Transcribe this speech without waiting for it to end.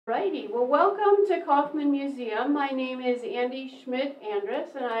Righty, well, welcome to Kauffman Museum. My name is Andy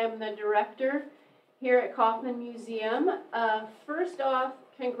Schmidt-Andrus, and I am the director here at Kauffman Museum. First off,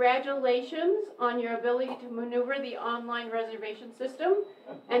 congratulations on your ability to maneuver the online reservation system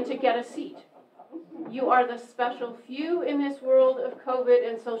and to get a seat. You are the special few in this world of COVID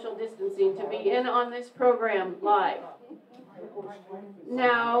and social distancing to be in on this program live.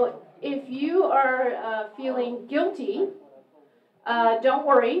 Now, if you are feeling guilty, don't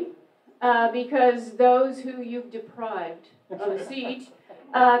worry, because those who you've deprived of a seat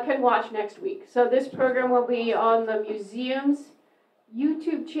can watch next week. So this program will be on the museum's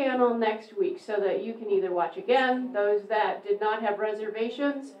YouTube channel next week so that you can either watch again, those that did not have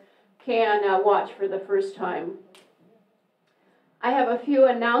reservations can watch for the first time. I have a few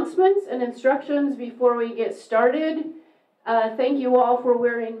announcements and instructions before we get started. Thank you all for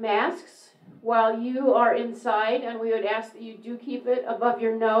wearing masks while you are inside, and we would ask that you do keep it above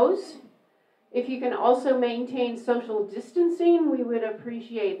your nose. If you can also maintain social distancing, we would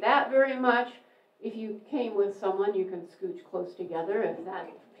appreciate that very much. If you came with someone, you can scooch close together if that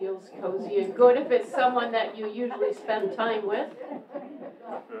feels cozy and good, if it's someone that you usually spend time with.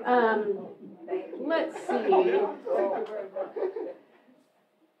 Let's see.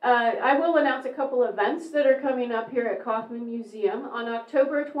 I will announce a couple events that are coming up here at Kauffman Museum. On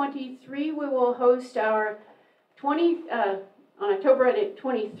October 23, we will host our on October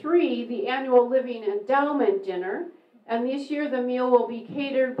 23, the annual Living Endowment Dinner. And this year the meal will be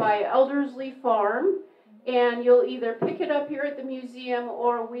catered by Eldersley Farm, and you'll either pick it up here at the museum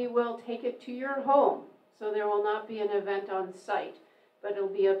or we will take it to your home. So there will not be an event on site, but it'll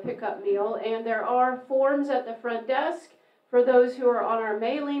be a pickup meal. And there are forms at the front desk. For those who are on our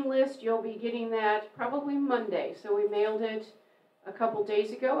mailing list, you'll be getting that probably Monday. So we mailed it a couple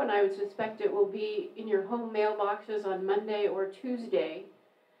days ago, and I would suspect it will be in your home mailboxes on Monday or Tuesday.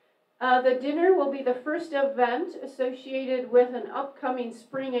 The dinner will be the first event associated with an upcoming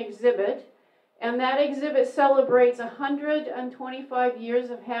spring exhibit, and that exhibit celebrates 125 years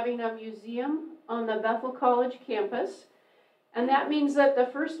of having a museum on the Bethel College campus. And that means that the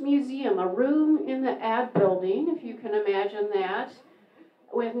first museum, a room in the ad building, if you can imagine that,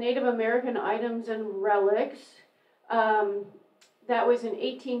 with Native American items and relics, that was in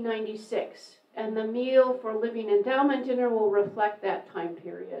 1896. And the meal for Living Endowment Dinner will reflect that time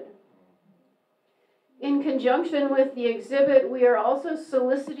period. In conjunction with the exhibit, we are also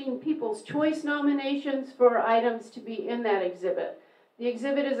soliciting People's Choice nominations for items to be in that exhibit. The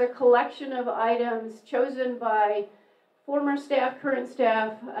exhibit is a collection of items chosen by former staff, current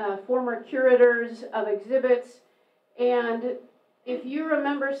staff, former curators of exhibits, and if you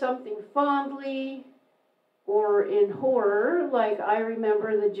remember something fondly or in horror, like I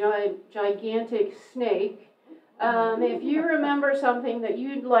remember the gigantic snake, if you remember something that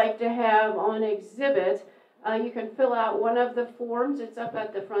you'd like to have on exhibit, you can fill out one of the forms. It's up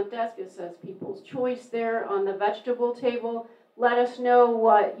at the front desk. It says People's Choice there on the vegetable table. Let us know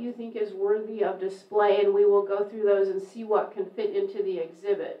what you think is worthy of display, and we will go through those and see what can fit into the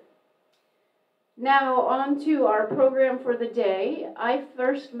exhibit. Now, on to our program for the day. I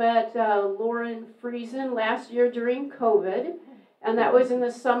first met Lauren Friesen last year during COVID, and that was in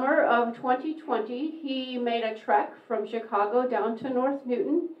the summer of 2020. He made a trek from Chicago down to North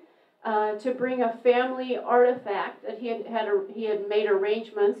Newton to bring a family artifact that he had made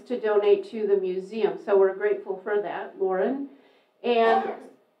arrangements to donate to the museum. So we're grateful for that, Lauren. And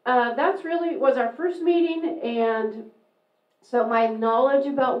that's really was our first meeting, and so my knowledge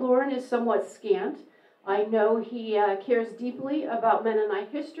about Lauren is somewhat scant. I know he cares deeply about Mennonite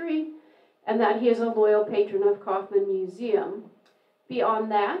history and that he is a loyal patron of Kauffman Museum. Beyond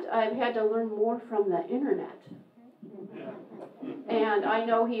that, I've had to learn more from the internet. And I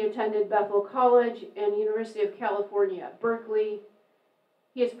know he attended Bethel College and University of California at Berkeley.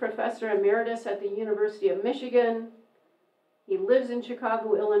 He is professor emeritus at the University of Michigan. He lives in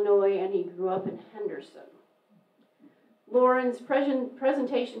Chicago, Illinois, and he grew up in Henderson. Lauren's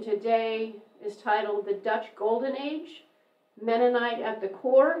presentation today is titled The Dutch Golden Age, Mennonite at the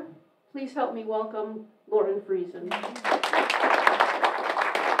Core. Please help me welcome Lauren Friesen.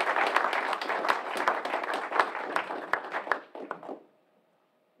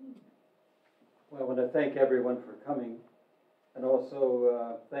 Well, I want to thank everyone for coming, and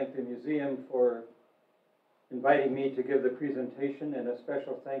also thank the museum for inviting me to give the presentation, and a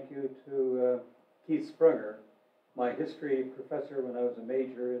special thank you to Keith Sprunger, my history professor when I was a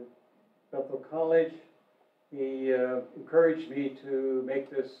major at Bethel College. He encouraged me to make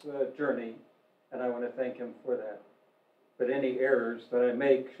this journey, and I want to thank him for that. But any errors that I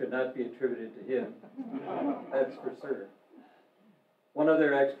make should not be attributed to him. That's for certain. One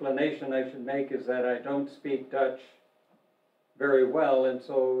other explanation I should make is that I don't speak Dutch very well, and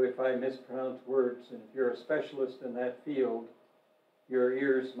so if I mispronounce words, and if you're a specialist in that field, your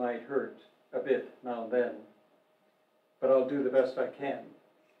ears might hurt a bit now and then, but I'll do the best I can.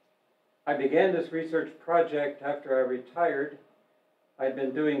 I began this research project after I retired. I'd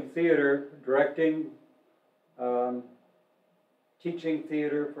been doing theater, directing, teaching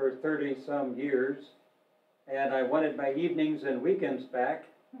theater for 30-some years, and I wanted my evenings and weekends back,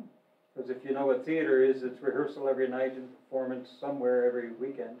 because if you know what theater is, it's rehearsal every night and performance somewhere every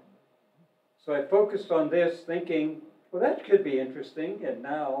weekend. So I focused on this thinking, well, that could be interesting, and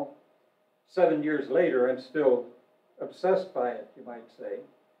now, 7 years later, I'm still obsessed by it, you might say,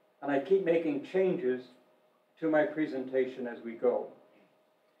 and I keep making changes to my presentation as we go.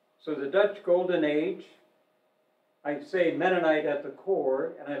 So the Dutch Golden Age, I say Mennonite at the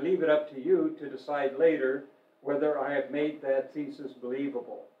core, and I leave it up to you to decide later whether I have made that thesis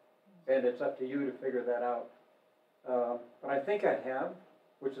believable. And it's up to you to figure that out. But I think I have,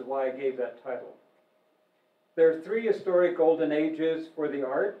 which is why I gave that title. There are 3 historic golden ages for the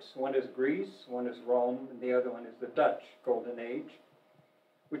arts. One is Greece, one is Rome, and the other one is the Dutch Golden Age,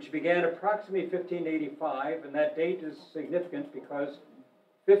 which began approximately 1585, and that date is significant because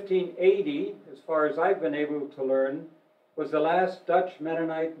 1580, as far as I've been able to learn, was the last Dutch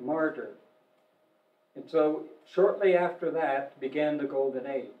Mennonite martyr. And so shortly after that began the Golden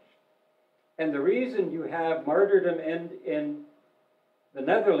Age. And the reason you have martyrdom end in the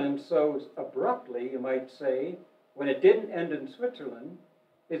Netherlands so abruptly, you might say, when it didn't end in Switzerland,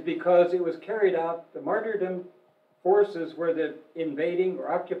 is because it was carried out, the martyrdom forces were the invading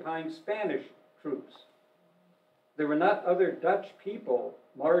or occupying Spanish troops. There were not other Dutch people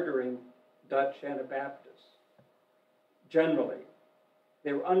martyring Dutch Anabaptists, generally.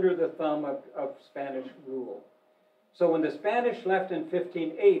 They were under the thumb of Spanish rule. So when the Spanish left in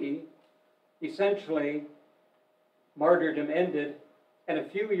 1580, essentially martyrdom ended, and a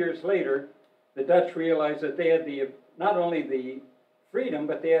few years later, the Dutch realized that they had not only the freedom,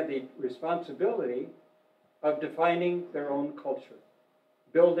 but they had the responsibility of defining their own culture,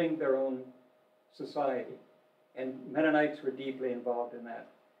 building their own society. And Mennonites were deeply involved in that.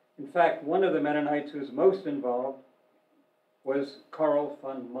 In fact, one of the Mennonites who was most involved was Carel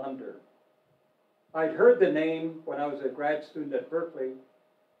van Mander. I'd heard the name when I was a grad student at Berkeley,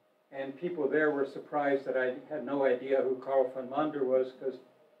 and people there were surprised that I had no idea who Carel van Mander was, because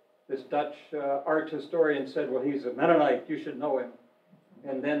this Dutch art historian said, well, he's a Mennonite, you should know him.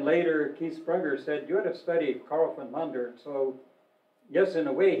 And then later, Keith Sprunger said, you ought to study Carel van Mander. So, yes, in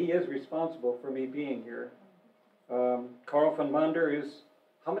a way, he is responsible for me being here. Carel van Mander is,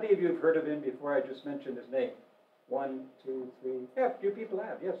 how many of you have heard of him before I just mentioned his name? 1, 2, 3, yeah, a few people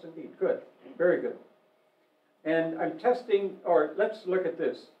have, yes, indeed, good, very good. And I'm testing, or let's look at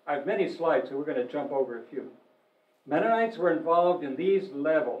this. I have many slides, so we're going to jump over a few. Mennonites were involved in these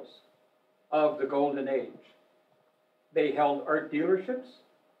levels of the Golden Age. They held art dealerships.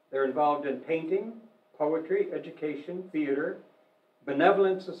 They're involved in painting, poetry, education, theater,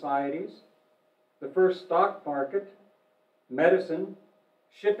 benevolent societies, the first stock market, medicine,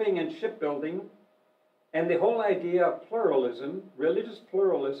 shipping and shipbuilding, and the whole idea of pluralism, religious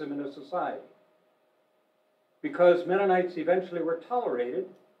pluralism in a society. Because Mennonites eventually were tolerated,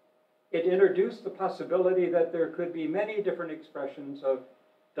 it introduced the possibility that there could be many different expressions of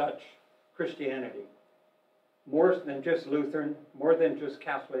Dutch Christianity. More than just Lutheran, more than just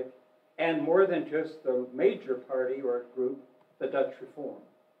Catholic, and more than just the major party or group, the Dutch Reform.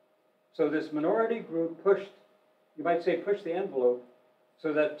 So this minority group pushed, you might say pushed the envelope,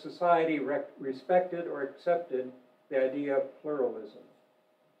 so that society respected or accepted the idea of pluralism.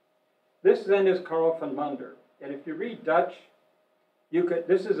 This then is Carel van Mander. And if you read Dutch,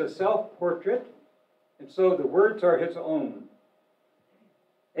 this is a self-portrait, and so the words are his own.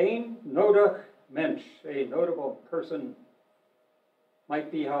 Een nodig mens, a notable person,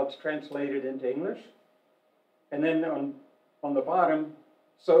 might be how it's translated into English. And then on the bottom,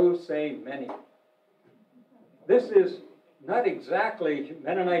 so say many. This is not exactly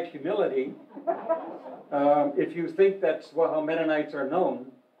Mennonite humility, if you think that's how Mennonites are known.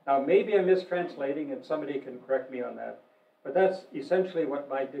 Now, maybe I'm mistranslating, and somebody can correct me on that, but that's essentially what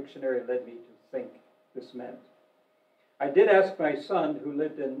my dictionary led me to think this meant. I did ask my son, who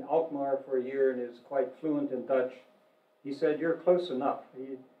lived in Alkmaar for a year and is quite fluent in Dutch. He said, you're close enough.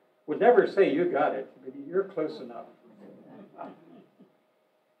 He would never say, you got it, but you're close enough.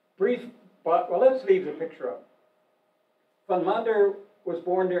 Well, let's leave the picture up. Van Mander was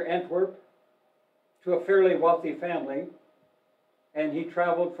born near Antwerp to a fairly wealthy family, and he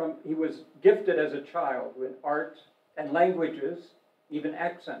was gifted as a child with art and languages, even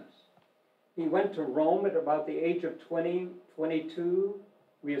accents. He went to Rome at about the age of 20, 22,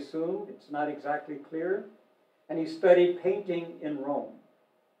 we assume. It's not exactly clear. And he studied painting in Rome.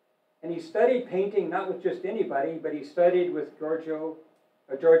 And he studied painting not with just anybody, but he studied with Giorgio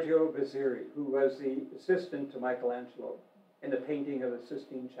Vasari, who was the assistant to Michelangelo in the painting of the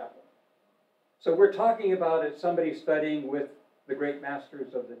Sistine Chapel. So we're talking about somebody studying with the great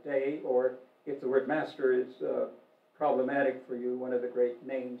masters of the day, or if the word master is problematic for you, one of the great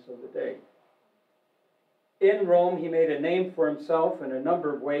names of the day. In Rome, he made a name for himself in a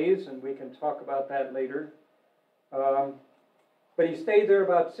number of ways, and we can talk about that later. But he stayed there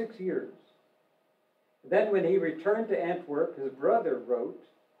about 6 years. Then when he returned to Antwerp, his brother wrote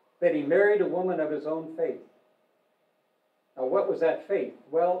that he married a woman of his own faith. Now, what was that faith?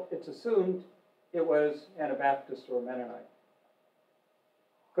 Well, it's assumed it was Anabaptist or Mennonite,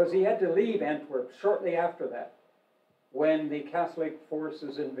 because he had to leave Antwerp shortly after that, when the Catholic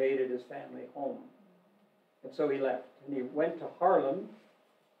forces invaded his family home. And so he left, and he went to Haarlem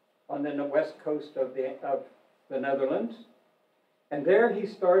on the west coast of the Netherlands, and there he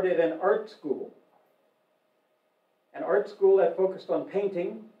started an art school that focused on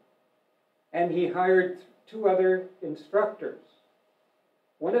painting, and he hired 2 other instructors.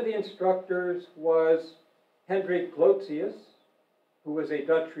 One of the instructors was Hendrik Grotius, who was a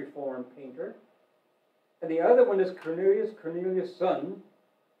Dutch Reform painter, and the other one is Cornelius' son,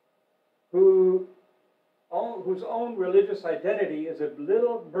 whose own religious identity is a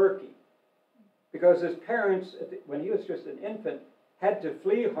little murky, because his parents, when he was just an infant, had to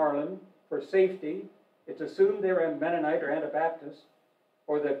flee Haarlem for safety. It's assumed they were a Mennonite or Anabaptist,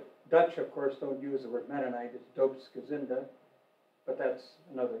 or the Dutch, of course, don't use the word Mennonite, it's Doopsgezinde, but that's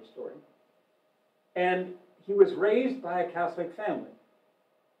another story. And he was raised by a Catholic family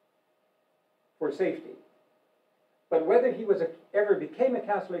for safety. But whether he ever became a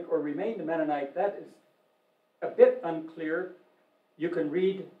Catholic or remained a Mennonite, that is a bit unclear. You can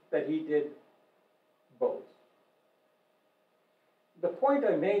read that he did both. The point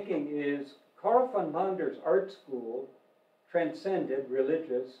I'm making is Carel van Mander's art school transcended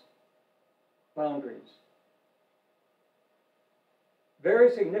religious boundaries.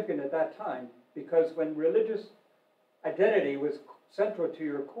 Very significant at that time, because when religious identity was central to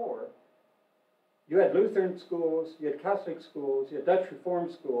your core, you had Lutheran schools, you had Catholic schools, you had Dutch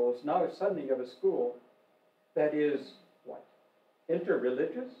Reform schools. Now suddenly you have a school that is, what,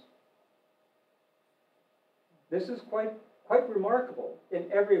 interreligious? This is quite remarkable in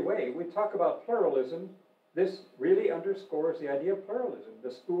every way. We talk about pluralism. This really underscores the idea of pluralism.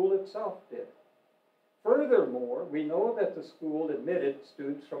 The school itself did. Furthermore, we know that the school admitted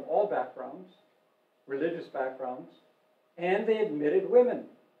students from all backgrounds, religious backgrounds, and they admitted women.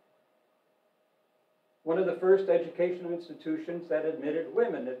 One of the first educational institutions that admitted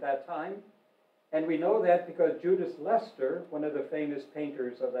women at that time. And we know that because Judith Lester, one of the famous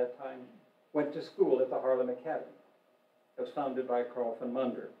painters of that time, went to school at the Haarlem Academy. It was founded by Carel van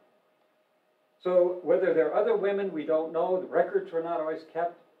Mander. So whether there are other women, we don't know. The records were not always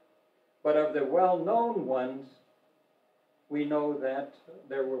kept. But of the well-known ones, we know that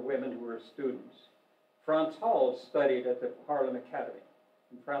there were women who were students. Frans Hals studied at the Haarlem Academy.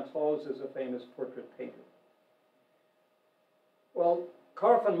 And Frans Hals is a famous portrait painter. Well,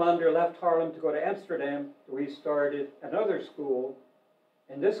 Carel van Mander left Haarlem to go to Amsterdam, where he started another school.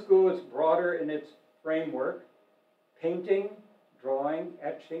 And this school is broader in its framework, painting, drawing,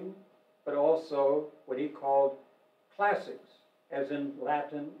 etching, but also what he called classics, as in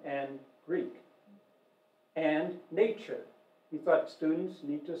Latin and Greek, and nature. He thought students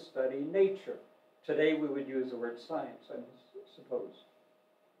need to study nature. Today we would use the word science, I suppose.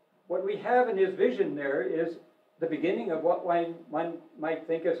 What we have in his vision there is the beginning of what one might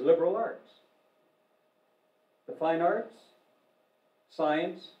think as liberal arts. The fine arts,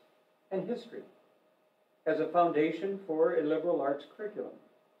 science, and history as a foundation for a liberal arts curriculum.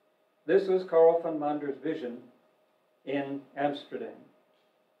 This was Carel van Mander's vision in Amsterdam.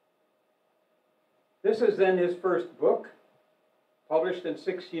 This is then his first book, published in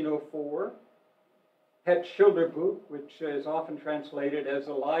 1604, Het Schilderboek, which is often translated as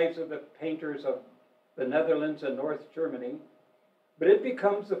the lives of the painters of the Netherlands and North Germany. But it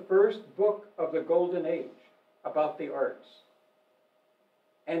becomes the first book of the Golden Age about the arts.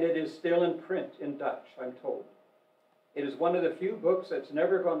 And it is still in print in Dutch, I'm told. It is one of the few books that's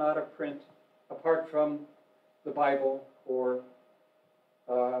never gone out of print apart from the Bible or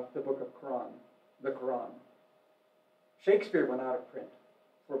the book of the Quran. Shakespeare went out of print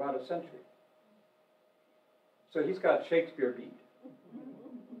for about a century. So he's got Shakespeare beat.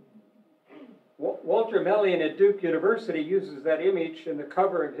 Walter Melian at Duke University uses that image in the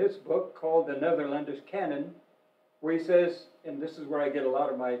cover of his book called The Netherlandish Canon, where he says, and this is where I get a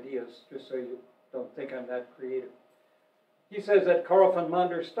lot of my ideas, just so you don't think I'm that creative. He says that Carel van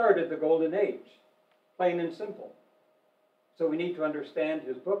Mander started the Golden Age, plain and simple. So we need to understand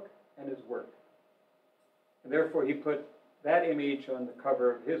his book and his work. And therefore he put that image on the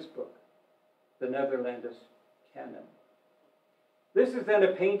cover of his book, The Netherlandish Canon. This is then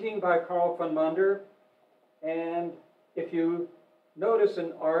a painting by Carel van Mander, and if you notice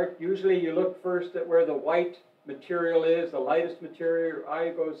in art, usually you look first at where the white material is, the lightest material, your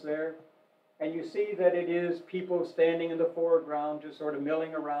eye goes there, and you see that it is people standing in the foreground, just sort of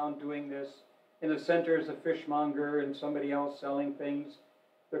milling around doing this. In the center is a fishmonger and somebody else selling things.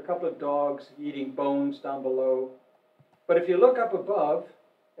 There are a couple of dogs eating bones down below. But if you look up above,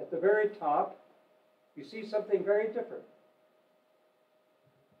 at the very top, you see something very different.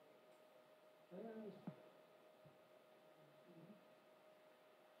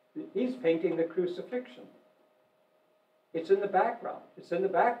 He's painting the crucifixion. It's in the background. It's in the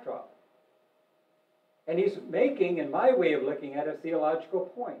backdrop. And he's making, in my way of looking at it, a theological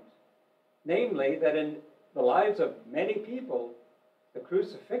point. Namely, that in the lives of many people, the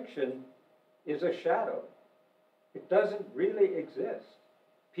crucifixion is a shadow. It doesn't really exist.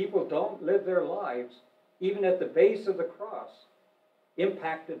 People don't live their lives, even at the base of the cross,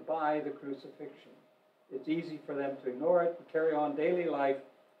 impacted by the crucifixion. It's easy for them to ignore it and carry on daily life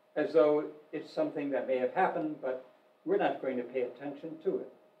as though it's something that may have happened, but we're not going to pay attention to it.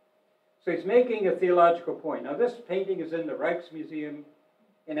 So he's making a theological point. Now, this painting is in the Rijksmuseum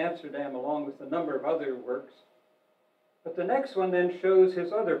in Amsterdam, along with a number of other works. But the next one then shows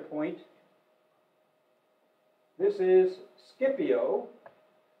his other point. This is Scipio,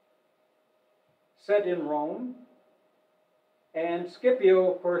 set in Rome. And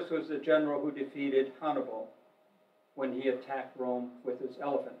Scipio, of course, was the general who defeated Hannibal when he attacked Rome with his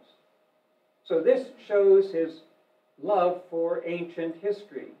elephants. So this shows his love for ancient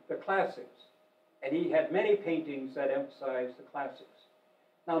history, the classics. And he had many paintings that emphasized the classics.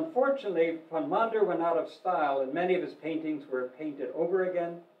 Now, unfortunately, van Mander went out of style, and many of his paintings were painted over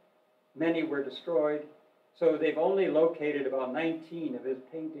again. Many were destroyed. So they've only located about 19 of his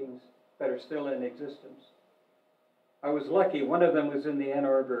paintings that are still in existence. I was lucky. One of them was in the Ann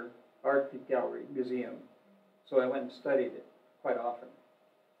Arbor Art Gallery Museum. So I went and studied it quite often.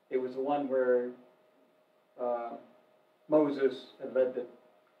 It was the one where Moses had led the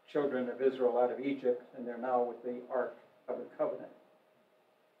children of Israel out of Egypt, and they're now with the Ark of the Covenant.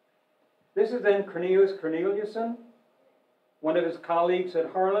 This is then Cornelius Corneliusson, one of his colleagues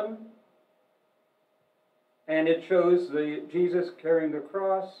at Haarlem. And it shows the Jesus carrying the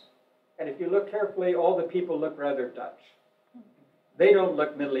cross. And if you look carefully, all the people look rather Dutch. They don't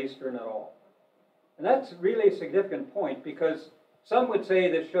look Middle Eastern at all. And that's really a significant point, because some would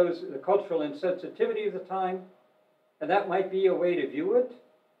say this shows the cultural insensitivity of the time, and that might be a way to view it.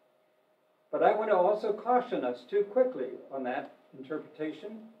 But I want to also caution us too quickly on that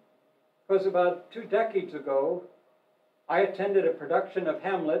interpretation, because about 2 decades ago, I attended a production of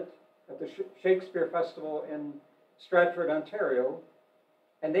Hamlet at the Shakespeare Festival in Stratford, Ontario,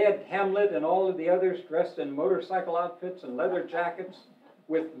 and they had Hamlet and all of the others dressed in motorcycle outfits and leather jackets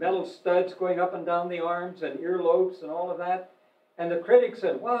with metal studs going up and down the arms and earlobes and all of that. And the critics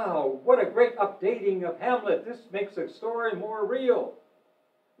said, wow, what a great updating of Hamlet. This makes the story more real.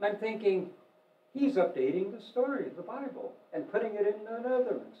 And I'm thinking, he's updating the story of the Bible and putting it in the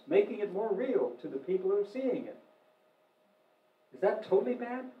Netherlands, making it more real to the people who are seeing it. Is that totally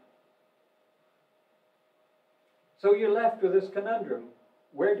bad? So you're left with this conundrum.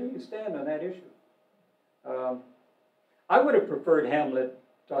 Where do you stand on that issue? I would have preferred Hamlet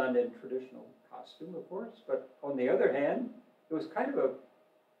done in traditional costume, of course, but on the other hand, it was kind of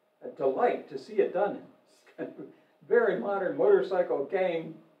a delight to see it done. It's kind of a very modern motorcycle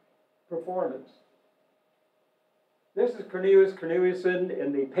gang performance. This is Cornelius Corneliusson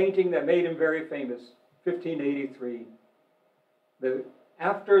in the painting that made him very famous, 1583.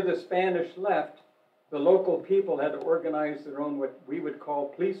 After the Spanish left, the local people had to organize their own, what we would call,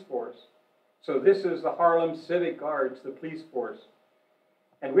 police force. So this is the Haarlem Civic Guards, the police force.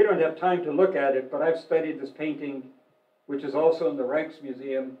 And we don't have time to look at it, but I've studied this painting, which is also in the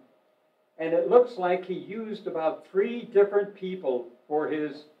Rijksmuseum. And it looks like he used about 3 different people for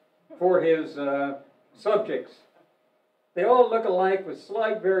his subjects. They all look alike with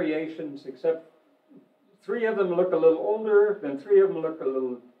slight variations, except 3 of them look a little older, then 3 of them look a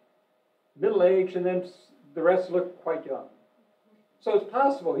little middle-aged, and then the rest look quite young. So it's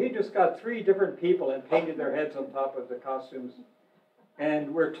possible he just got 3 different people and painted their heads on top of the costumes.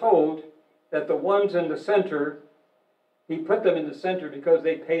 And we're told that the ones in the center, he put them in the center because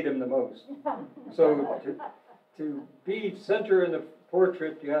they paid him the most. So to be center in the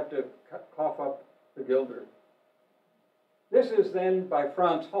portrait, you have to cough up the gilder. This is then by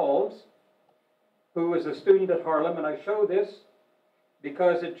Frans Hals, who was a student at Haarlem, and I show this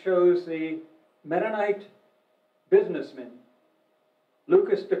because it shows the Mennonite businessman,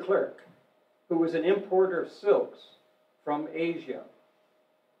 Lucas de Klerk, who was an importer of silks from Asia.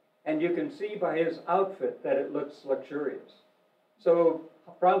 And you can see by his outfit that it looks luxurious. So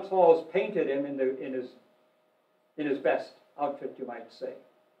Frans Hals painted him in his best outfit, you might say.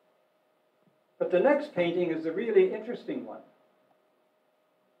 But the next painting is a really interesting one.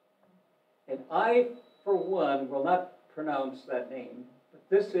 And I, for one, will not pronounce that name, but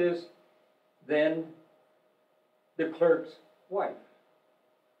this is then de Klerk's wife.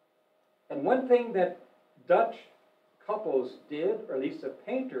 And one thing that Dutch couples did, or at least the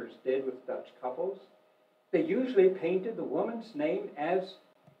painters did with Dutch couples, they usually painted the woman's name as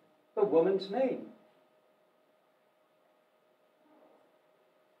the woman's name.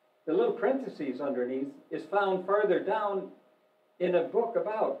 The little parentheses underneath is found farther down in a book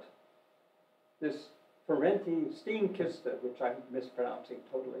about this Ferenti Steenkiste, which I'm mispronouncing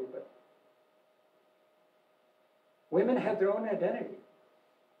totally, but women had their own identity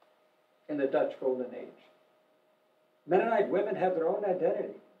in the Dutch Golden Age. Mennonite women have their own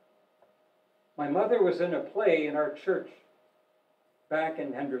identity. My mother was in a play in our church back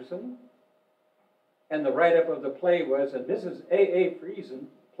in Henderson, and the write-up of the play was, and Mrs. A.A. Friesen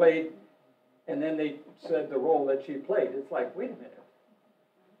played, and then they said the role that she played. It's like, wait a minute.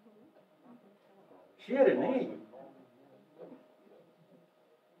 She had a name.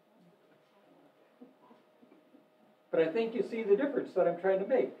 But I think you see the difference that I'm trying to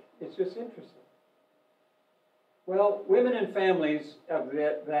make. It's just interesting. Well, women and families of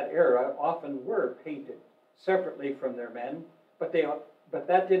that era often were painted separately from their men, but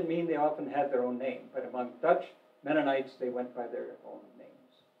that didn't mean they often had their own name. But among Dutch Mennonites, they went by their own names.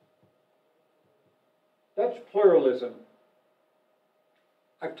 Dutch pluralism.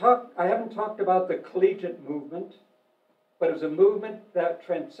 I haven't talked about the collegiate movement, but it was a movement that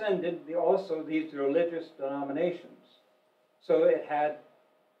transcended also these religious denominations. So it had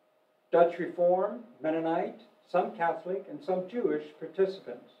Dutch Reform, Mennonite, some Catholic, and some Jewish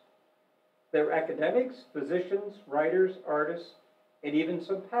participants. There were academics, physicians, writers, artists, and even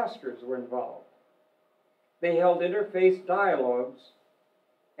some pastors were involved. They held interfaith dialogues,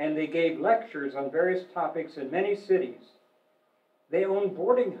 and they gave lectures on various topics in many cities. They owned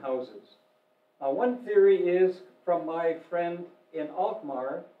boarding houses. Now, one theory is from my friend in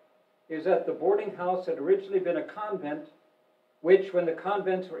Alkmaar, is that the boarding house had originally been a convent, which, when the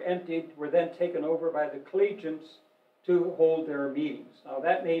convents were emptied, were then taken over by the collegians to hold their meetings. Now,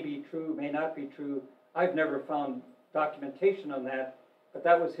 that may be true, may not be true. I've never found documentation on that, but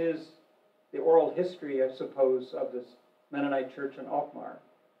that was the oral history, I suppose, of this Mennonite church in Alkmaar.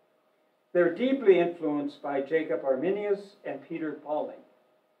 They're deeply influenced by Jacob Arminius and Peter Ballink.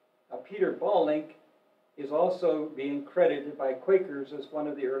 Now, Peter Ballink is also being credited by Quakers as one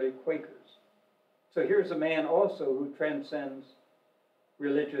of the early Quakers. So here's a man also who transcends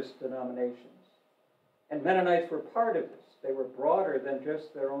religious denominations. And Mennonites were part of this. They were broader than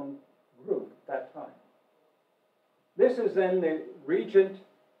just their own group at that time. This is then the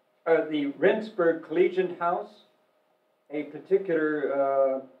Rendsburg Collegiate House, a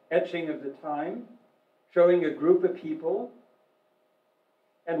particular etching of the time, showing a group of people.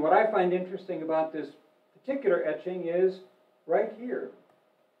 And what I find interesting about this particular etching is right here.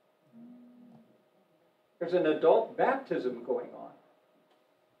 There's an adult baptism going on.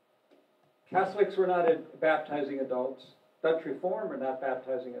 Catholics were not baptizing adults. Dutch Reform were not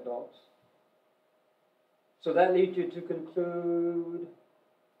baptizing adults. So that leads you to conclude,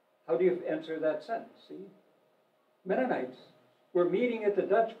 how do you answer that sentence? See? Mennonites were meeting at the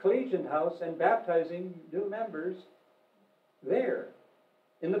Dutch Collegiate House and baptizing new members there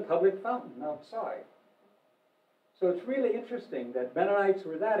in the public fountain outside. So it's really interesting that Mennonites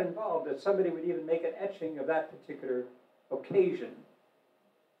were that involved that somebody would even make an etching of that particular occasion.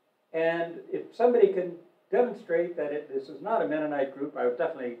 And if somebody can demonstrate that this is not a Mennonite group, I would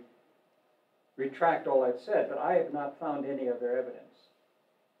definitely retract all I've said, but I have not found any other evidence.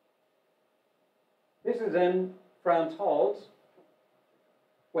 This is then Frans Hals,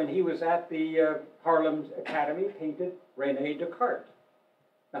 when he was at the Haarlem Academy, painted René Descartes.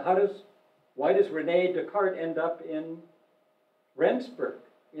 Now why does René Descartes end up in Rendsburg,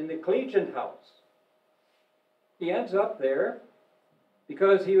 in the Collegiate House? He ends up there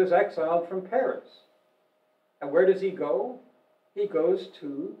because he was exiled from Paris. And where does he go? He goes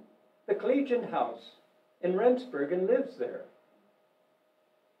to the Collegian House in Rendsburg and lives there.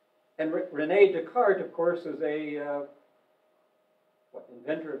 And René Descartes, of course, is a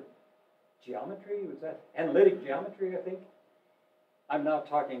inventor of geometry. Was that analytic geometry, I think? I'm now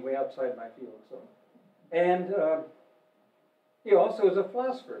talking way outside my field. So, and he also is a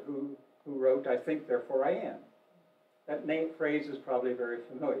philosopher who wrote, I think, therefore I am. That phrase is probably very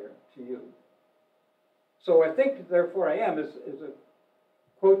familiar to you. So I think, therefore I am is a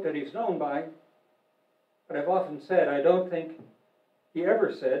quote that he's known by, but I've often said, I don't think he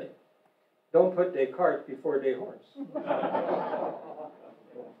ever said, don't put Descartes before Deshorse.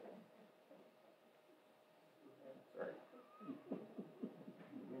 Sorry.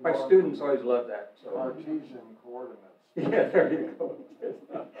 My students always love that. So. Cartesian coordinates. Yeah, there you go.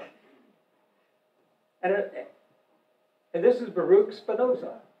 And this is Baruch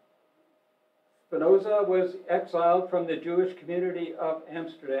Spinoza. Spinoza was exiled from the Jewish community of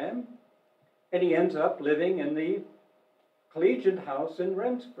Amsterdam, and he ends up living in the Collegian House in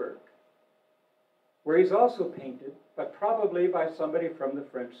Rendsburg, where he's also painted, but probably by somebody from the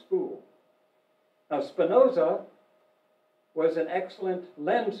French school. Now, Spinoza was an excellent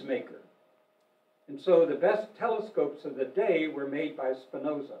lens maker, and so the best telescopes of the day were made by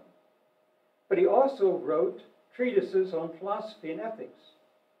Spinoza. But he also wrote treatises on philosophy and ethics.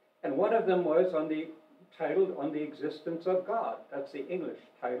 And one of them was titled On the Existence of God. That's the English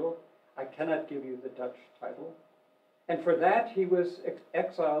title. I cannot give you the Dutch title. And for that, he was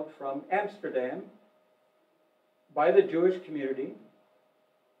exiled from Amsterdam by the Jewish community,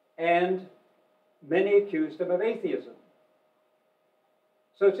 and many accused him of atheism.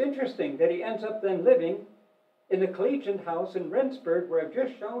 So it's interesting that he ends up then living in the Collegian House in Rendsburg, where I've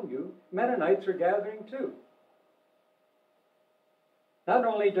just shown you Mennonites are gathering too. Not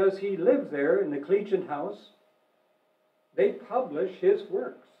only does he live there in the Collegian House, they publish his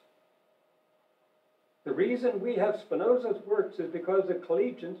works. The reason we have Spinoza's works is because the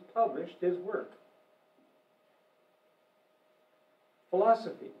Collegians published his work.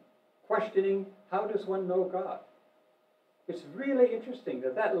 Philosophy, questioning how does one know God. It's really interesting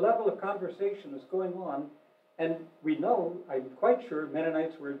that that level of conversation is going on, and we know, I'm quite sure,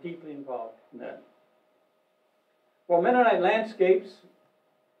 Mennonites were deeply involved in that. Well, Mennonite landscapes,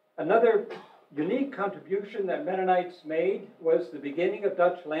 another unique contribution that Mennonites made was the beginning of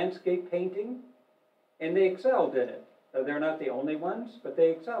Dutch landscape painting, and they excelled in it. Now, they're not the only ones, but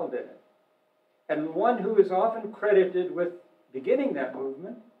they excelled in it. And one who is often credited with beginning that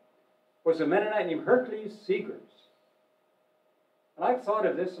movement was a Mennonite named Hercules Segers. And I've thought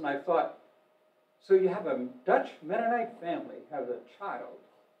of this, and I thought, so you have a Dutch Mennonite family, have a child,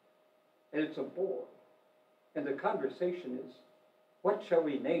 and it's a boy. And the conversation is, what shall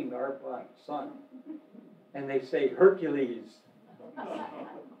we name our son? And they say, Hercules.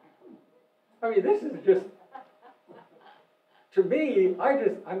 I mean, this is just, to me,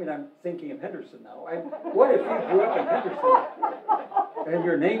 I'm thinking of Henderson now. What if you grew up in Henderson and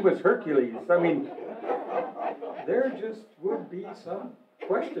your name was Hercules? I mean, there just would be some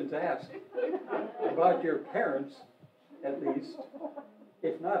questions asked about your parents, at least,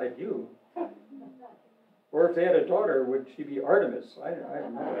 if not at you. Or if they had a daughter, would she be Artemis? I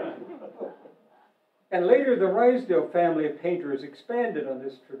don't know. And later, the Ruysdael family of painters expanded on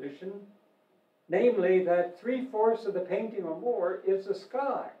this tradition, namely that 3/4 of the painting or more is the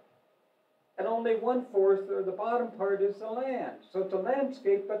sky, and only 1/4, or the bottom part, is the land. So it's a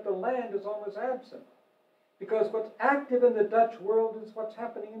landscape, but the land is almost absent. Because what's active in the Dutch world is what's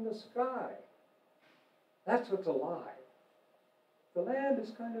happening in the sky. That's what's alive. The land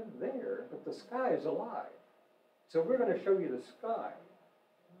is kind of there, but the sky is alive. So we're going to show you the sky.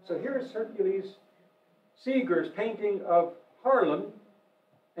 So here's Hercules Segers' painting of Haarlem,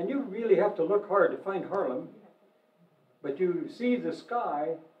 and you really have to look hard to find Haarlem, but you see the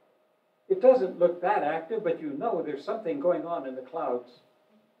sky. It doesn't look that active, but you know there's something going on in the clouds,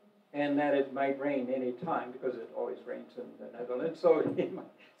 and that it might rain any time, because it always rains in the Netherlands, so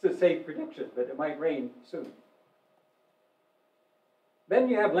it's a safe prediction, but it might rain soon. Then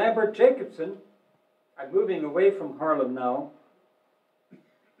you have Lambert Jacobson. I'm moving away from Haarlem now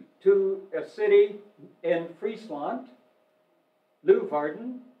to a city in Friesland,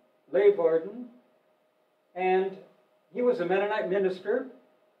 Leeuwarden, and he was a Mennonite minister,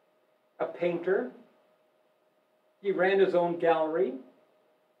 a painter. He ran his own gallery.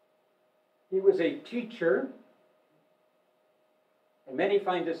 He was a teacher, and many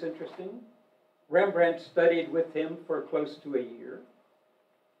find this interesting. Rembrandt studied with him for close to a year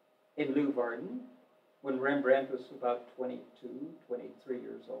in Leeuwarden, when Rembrandt was about 22, 23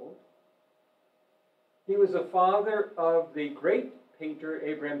 years old. He was the father of the great painter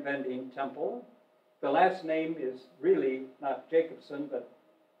Abraham van Tempel. The last name is really not Jacobson, but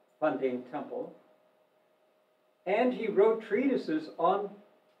Van Tempel. And he wrote treatises on,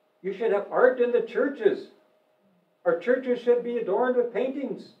 you should have art in the churches. Our churches should be adorned with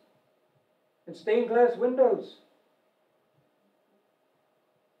paintings and stained glass windows.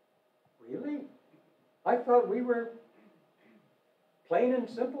 Really? I thought we were plain and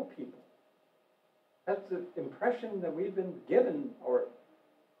simple people. That's the impression that we've been given, or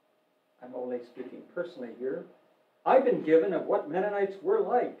I'm only speaking personally here. I've been given of what Mennonites were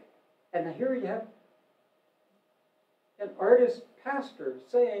like. And here you have an artist pastor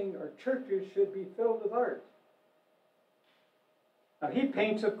saying our churches should be filled with art. Now he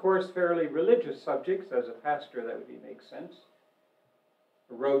paints, of course, fairly religious subjects. As a pastor, that would make sense.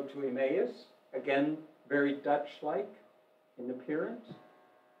 The Road to Emmaus, again, very Dutch-like in appearance.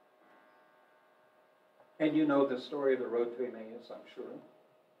 And you know the story of the Road to Emmaus, I'm sure.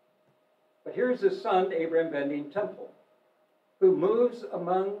 But here's his son, Abraham van Tempel, who moves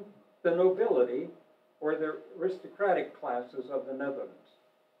among the nobility or the aristocratic classes of the Netherlands.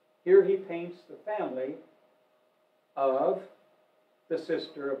 Here he paints the family of the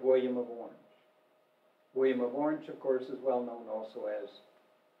sister of William of Orange. William of Orange, of course, is well known also as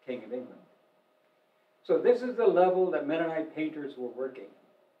King of England. So this is the level that Mennonite painters were working.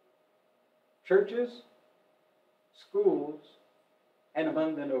 Churches, schools, and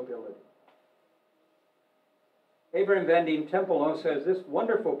among the nobility. Abraham van Tempel also has this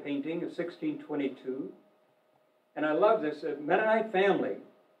wonderful painting of 1622, and I love this, a Mennonite family.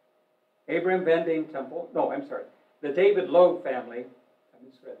 Abraham van Tempel, no, I'm sorry, the David Lowe family, I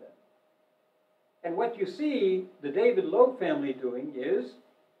misread that. And what you see the David Lowe family doing is,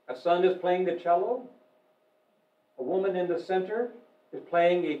 a son is playing the cello, a woman in the center is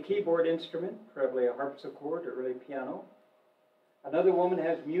playing a keyboard instrument, probably a harpsichord or early piano. Another woman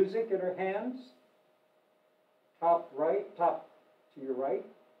has music in her hands, top to your right,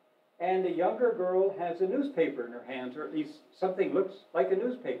 and a younger girl has a newspaper in her hands, or at least something looks like a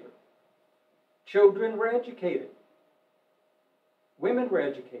newspaper. Children were educated. Women were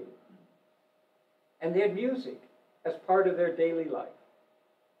educated. And they had music as part of their daily life.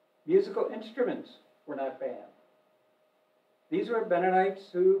 Musical instruments were not banned. These were Mennonites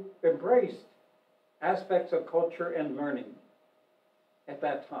who embraced aspects of culture and learning at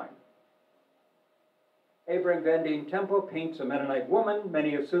that time. Abraham van Tempel paints a Mennonite woman.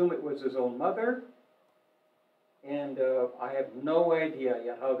 Many assume it was his own mother. And I have no idea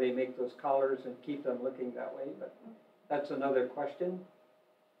yet how they make those collars and keep them looking that way, but that's another question.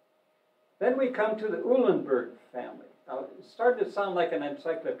 Then we come to the Uhlenberg family. Now, it's starting to sound like an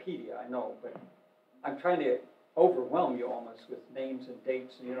encyclopedia, I know, but I'm trying to overwhelm you almost with names and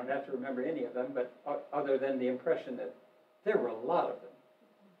dates, and you don't have to remember any of them, but other than the impression that there were a lot of them.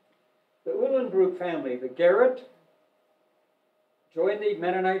 The Uhlenberg family, the Garrett, joined the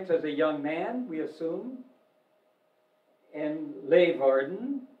Mennonites as a young man, we assume, in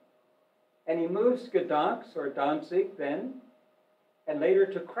Leeuwarden, and he moves to Gdansk, or Danzig then, and later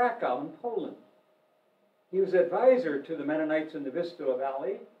to Krakow in Poland. He was advisor to the Mennonites in the Vistula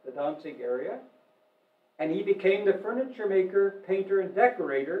Valley, the Danzig area, and he became the furniture maker, painter, and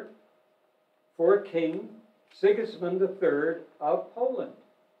decorator for King Sigismund III of Poland.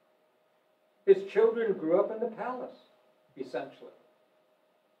 His children grew up in the palace, essentially,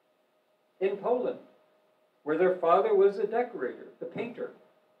 in Poland, where their father was the decorator, the painter,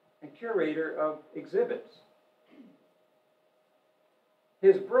 and curator of exhibits.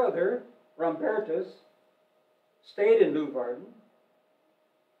 His brother, Rembrandt, stayed in Leeuwarden,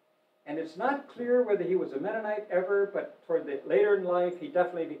 and it's not clear whether he was a Mennonite ever, but toward the later in life, he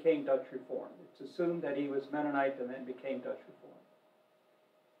definitely became Dutch Reformed. It's assumed that he was Mennonite and then became Dutch Reformed.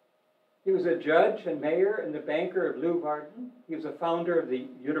 He was a judge and mayor and the banker of Leeuwarden. He was a founder of the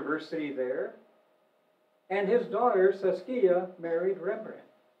university there. And his daughter, Saskia, married Rembrandt.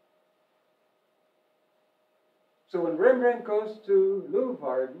 So when Rembrandt goes to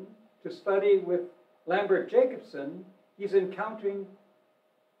Leeuwarden to study with Lambert Jacobson, he's encountering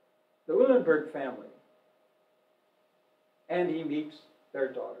the Uhlenberg family. And he meets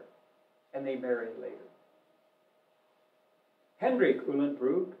their daughter, and they marry later. Hendrik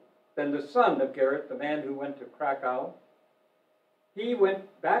Uhlenberg, then the son of Gerrit, the man who went to Krakow, he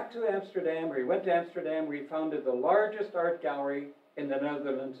went back to Amsterdam, or he went to Amsterdam, where he founded the largest art gallery in the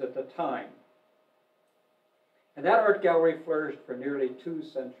Netherlands at the time. And that art gallery flourished for nearly 2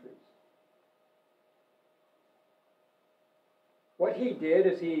 centuries. What he did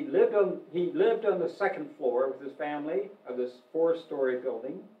is he lived on the second floor with his family of this 4-story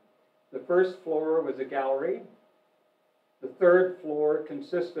building. The first floor was a gallery. The third floor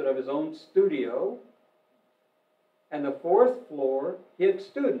consisted of his own studio. And the fourth floor, he had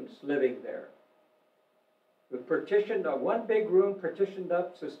students living there. With partitioned, one big room partitioned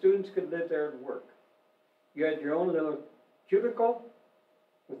up so students could live there and work. You had your own little cubicle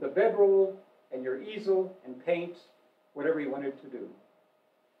with a bedroll and your easel and paints, whatever you wanted to do.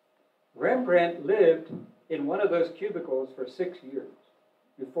 Rembrandt lived in one of those cubicles for 6 years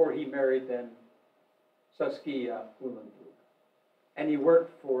before he married then Saskia Uhlenberg. And he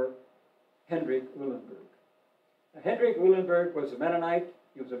worked for Hendrik Uhlenberg. Now, Hendrik Uhlenberg was a Mennonite.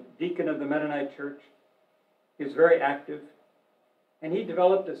 He was a deacon of the Mennonite church. He was very active. And he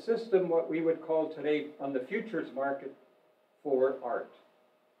developed a system, what we would call today on the futures market, for art.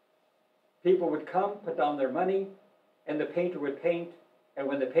 People would come, put down their money, and the painter would paint, and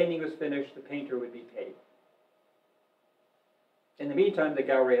when the painting was finished, the painter would be paid. In the meantime, the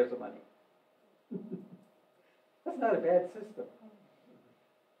gallery has the money. That's not a bad system.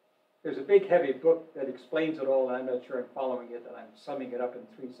 There's a big, heavy book that explains it all, and I'm not sure I'm following it, and I'm summing it up in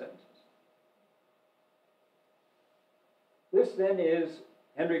 3 sentences. This then is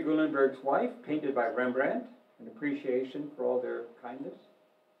Hendrik Uhlenberg's wife, painted by Rembrandt, in appreciation for all their kindness.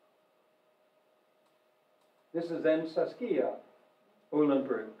 This is then Saskia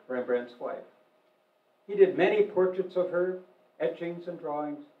Uhlenberg, Rembrandt's wife. He did many portraits of her, etchings and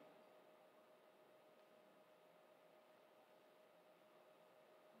drawings.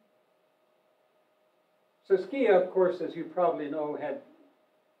 Saskia, of course, as you probably know, had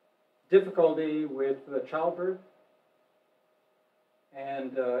difficulty with childbirth,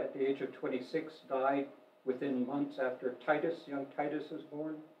 and at the age of 26 died within months after young Titus was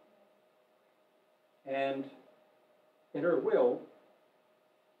born. And in her will,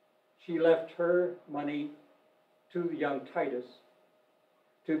 she left her money to young Titus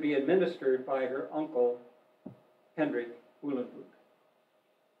to be administered by her uncle, Hendrik Uhlenberg,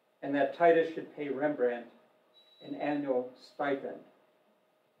 and that Titus should pay Rembrandt an annual stipend.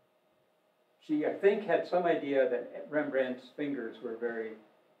 She, I think, had some idea that Rembrandt's fingers were very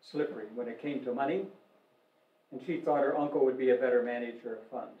slippery when it came to money, and she thought her uncle would be a better manager of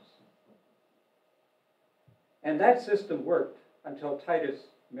funds. And that system worked until Titus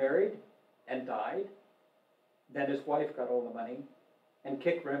married and died. Then his wife got all the money and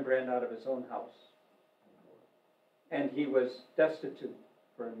kicked Rembrandt out of his own house. And he was destitute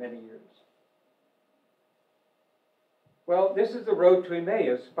for many years. Well, this is the Road to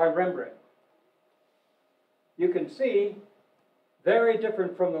Emmaus by Rembrandt. You can see, very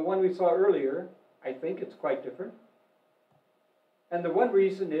different from the one we saw earlier. I think it's quite different. And the one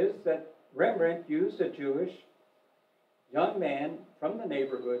reason is that Rembrandt used a Jewish young man from the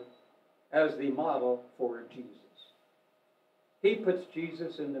neighborhood as the model for Jesus. He puts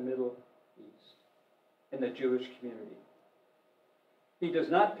Jesus in the Middle East, in the Jewish community. He does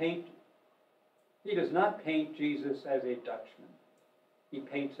not paint Jesus as a Dutchman. He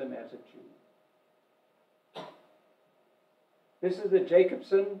paints him as a Jew. This is the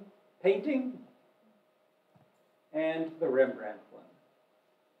Jacobson painting and the Rembrandt one.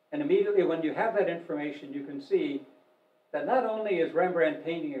 And immediately when you have that information, you can see that not only is Rembrandt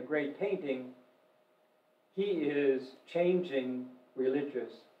painting a great painting, he is changing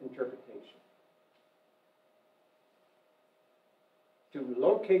religious interpretation. To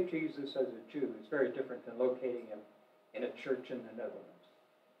locate Jesus as a Jew is very different than locating him in a church in the Netherlands.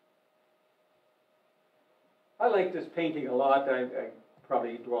 I like this painting a lot. I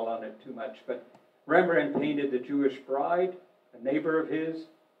probably dwell on it too much, but Rembrandt painted the Jewish bride, a neighbor of his.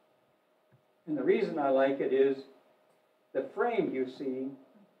 And the reason I like it is the frame you see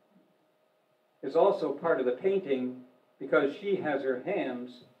is also part of the painting because she has her hands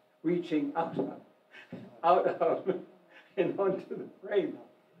reaching out of and onto the frame.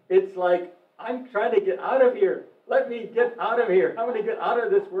 It's like, I'm trying to get out of here. Let me get out of here. I want to get out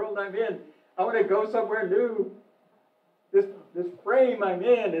of this world I'm in. I want to go somewhere new. This frame I'm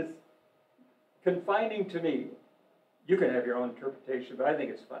in is confining to me. You can have your own interpretation, but I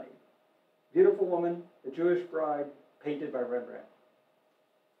think it's funny. Beautiful woman, the Jewish bride, painted by Rembrandt.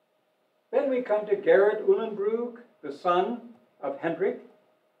 Then we come to Gerrit Uhlenberg, the son of Hendrik,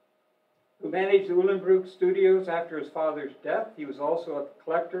 who managed the Uhlenberg studios after his father's death. He was also a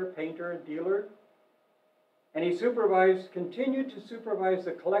collector, painter, and dealer. And he continued to supervise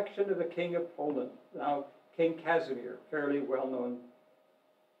the collection of the King of Poland, now King Casimir, fairly well-known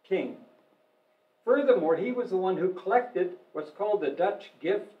king. Furthermore, he was the one who collected what's called the Dutch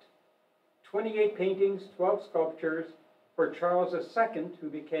gift, 28 paintings, 12 sculptures for Charles II, who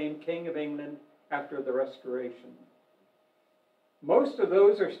became King of England after the Restoration. Most of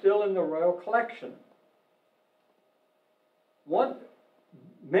those are still in the royal collection.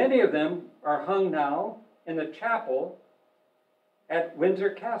 Many of them are hung now in the chapel at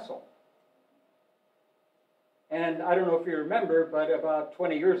Windsor Castle. And I don't know if you remember, but about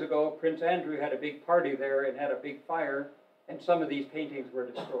 20 years ago, Prince Andrew had a big party there and had a big fire, and some of these paintings were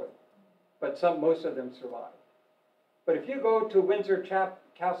destroyed. But most of them survived. But if you go to Windsor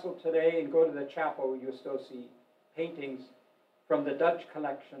Castle today and go to the chapel, you'll still see paintings from the Dutch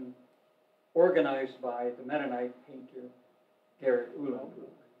collection organized by the Mennonite painter, Gerrit Ulam.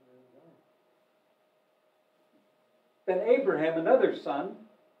 Then Abraham, another son,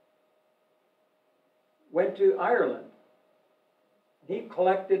 went to Ireland. He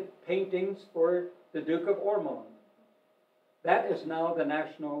collected paintings for the Duke of Ormond. That is now the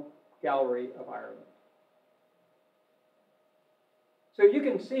National Gallery of Ireland. So you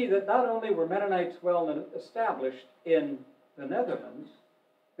can see that not only were Mennonites well established in the Netherlands,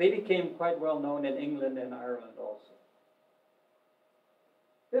 they became quite well known in England and Ireland also.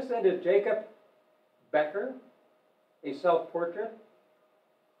 This then is Jacob Becker, a self-portrait,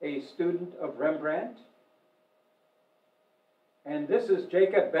 a student of Rembrandt. And this is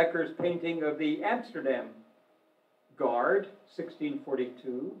Jacob Becker's painting of the Amsterdam Guard,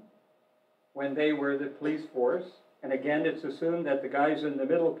 1642, when they were the police force. And again, it's assumed that the guys in the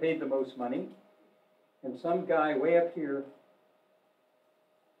middle paid the most money. And some guy way up here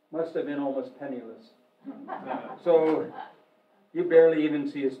must have been almost penniless. So you barely even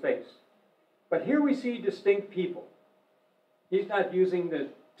see his face. But here we see distinct people. He's not using the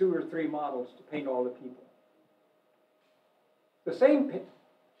 2 or 3 models to paint all the people. The same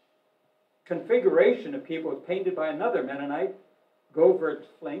configuration of people was painted by another Mennonite, Govert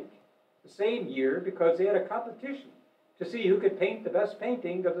Flink, the same year, because they had a competition to see who could paint the best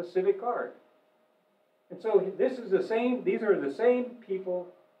painting of the Civic Guard. And so these are the same people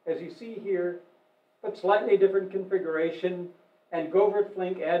as you see here, but slightly different configuration. And Govert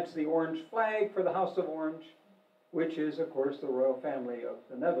Flink adds the orange flag for the House of Orange, which is, of course, the royal family of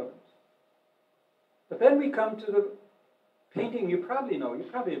the Netherlands. But then we come to the painting you probably know. You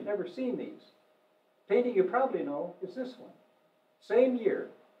probably have never seen these. Painting you probably know is this one. Same year,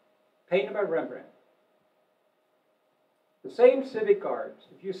 painted by Rembrandt. The same Civic Guards.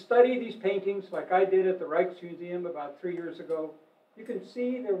 If you study these paintings like I did at the Rijksmuseum about 3 years ago, you can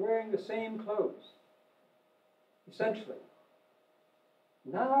see they're wearing the same clothes, essentially.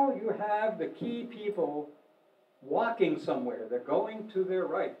 Now you have the key people walking somewhere. They're going to their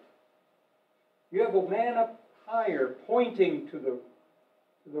right. You have a man up higher pointing to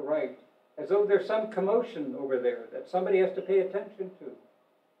the right, as though there's some commotion over there that somebody has to pay attention to.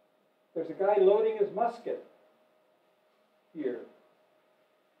 There's a guy loading his musket here.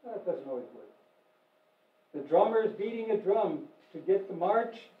 That doesn't always work. The drummer is beating a drum to get the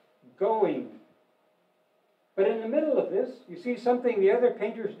march going. But in the middle of this, you see something the other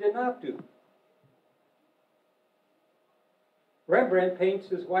painters did not do. Rembrandt paints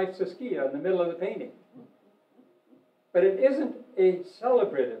his wife Saskia in the middle of the painting. But it isn't a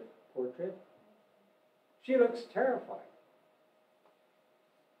celebrative portrait. She looks terrified.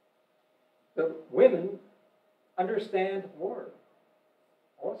 The women understand war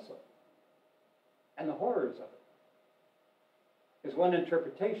also, and the horrors of it is one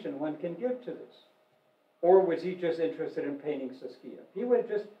interpretation one can give to this. Or was he just interested in painting Saskia? If he was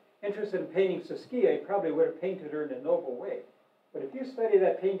just interested in painting Saskia, he probably would have painted her in a noble way. But if you study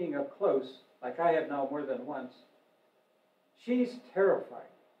that painting up close, like I have now more than once, she's terrified.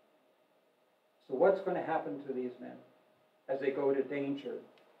 So what's going to happen to these men as they go to danger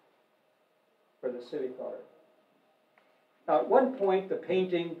for the Civic Guard? Now, at one point, the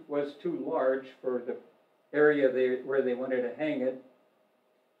painting was too large for the area where they wanted to hang it,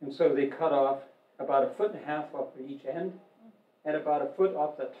 and so they cut off about 1.5 feet off each end and about 1 foot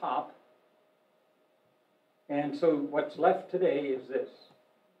off the top. And so what's left today is this.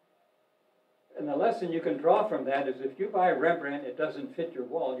 And the lesson you can draw from that is if you buy Rembrandt, it doesn't fit your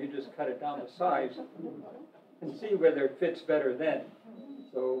wall, you just cut it down to size and see whether it fits better then.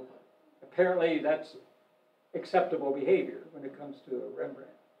 So apparently that's acceptable behavior when it comes to a Rembrandt.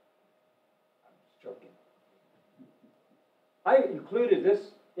 I'm just joking. I included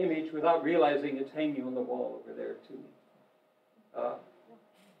this image without realizing it's hanging on the wall over there too.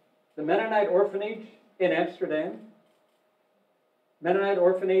 The Mennonite orphanage in Amsterdam, Mennonite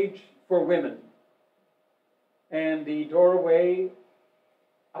orphanage for women. And the doorway,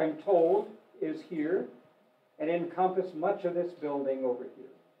 I'm told, is here and encompass much of this building over here.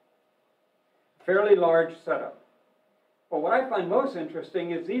 Fairly large setup. But what I find most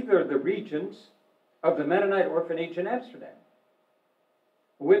interesting is these are the regents of the Mennonite orphanage in Amsterdam,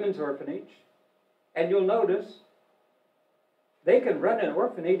 a women's orphanage. And you'll notice they can run an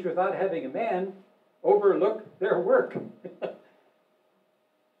orphanage without having a man overlook their work.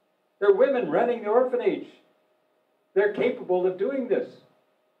 They're women running the orphanage. They're capable of doing this.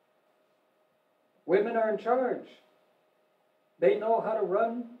 Women are in charge. They know how to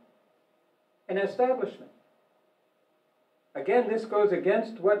run an establishment. Again, this goes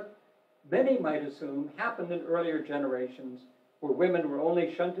against what many might assume happened in earlier generations, where women were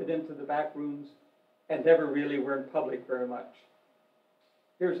only shunted into the back rooms and never really were in public very much.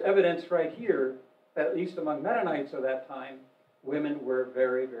 Here's evidence right here, at least among Mennonites of that time, women were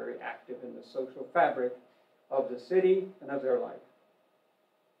very, very active in the social fabric of the city and of their life.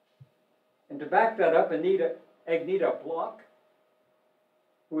 And to back that up, Agneta Bloch,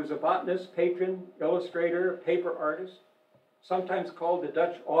 who was a botanist, patron, illustrator, paper artist, sometimes called the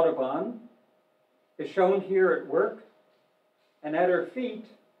Dutch Audubon, is shown here at work. And at her feet,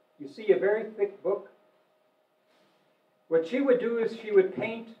 you see a very thick book. What she would do is she would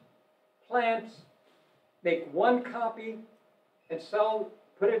paint plants, make one copy, and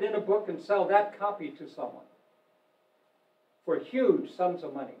put it in a book and sell that copy to someone for huge sums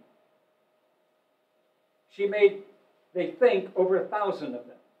of money. She made, they think, over 1,000 of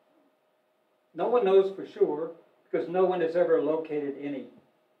them. No one knows for sure, because no one has ever located any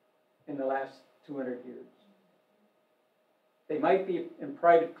in the last 200 years. They might be in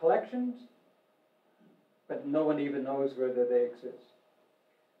private collections, but no one even knows whether they exist.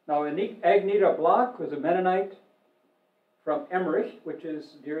 Now, Agneta Bloch was a Mennonite from Emmerich, which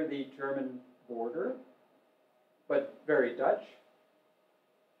is near the German border, but very Dutch.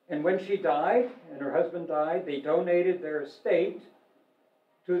 And when she died, and her husband died, they donated their estate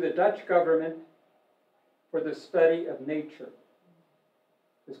to the Dutch government for the study of nature.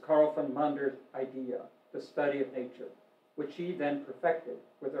 This Carel van Mander's idea, the study of nature, which she then perfected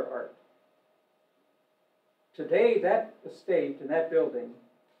with her art. Today, that estate and that building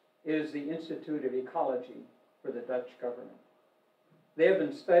is the Institute of Ecology for the Dutch government. They have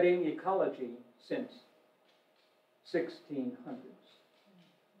been studying ecology since 1600s.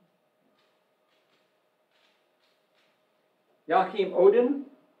 Joachim Odin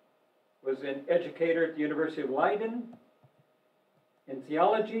was an educator at the University of Leiden. In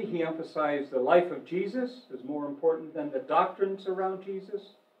theology, he emphasized the life of Jesus as more important than the doctrines around Jesus.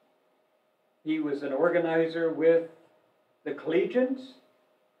 He was an organizer with the collegians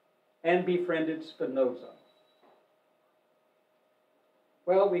and befriended Spinoza.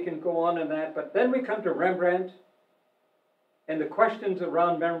 Well, we can go on in that, but then we come to Rembrandt, and the questions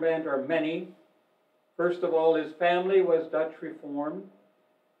around Rembrandt are many. First of all, his family was Dutch Reformed,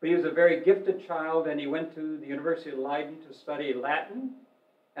 but he was a very gifted child, and he went to the University of Leiden to study Latin,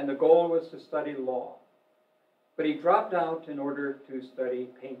 and the goal was to study law. But he dropped out in order to study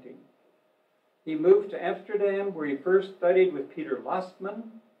painting. He moved to Amsterdam, where he first studied with Peter Lostman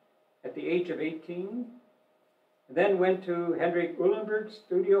at the age of 18, and then went to Hendrik Uhlenberg's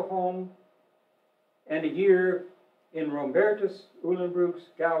studio home, and a year in Robertus Uhlenberg's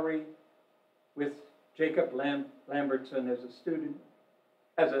gallery with Jacob Lambertson as a student,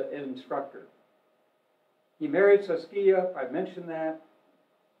 as an instructor. He married Saskia, I mentioned that,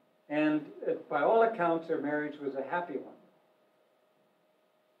 and by all accounts, their marriage was a happy one.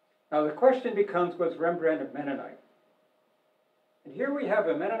 Now the question becomes, was Rembrandt a Mennonite? And here we have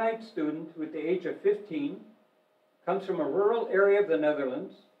a Mennonite student who at the age of 15 comes from a rural area of the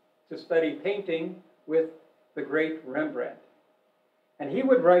Netherlands to study painting with the great Rembrandt. And he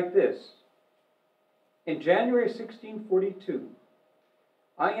would write this: in January 1642,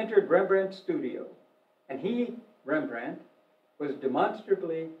 I entered Rembrandt's studio, and he, Rembrandt, was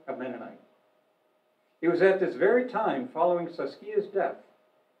demonstrably a Mennonite. It was at this very time, following Saskia's death,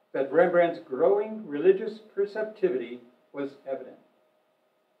 that Rembrandt's growing religious perceptivity was evident.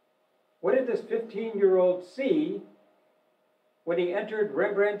 What did this 15-year-old see when he entered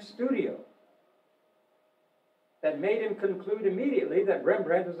Rembrandt's studio that made him conclude immediately that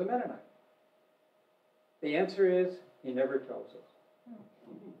Rembrandt was a Mennonite? The answer is, he never tells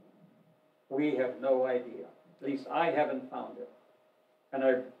us. We have no idea. At least I haven't found it. And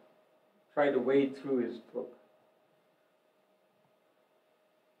I've tried to wade through his book.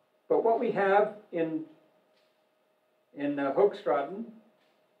 But what we have in Hoogstraten,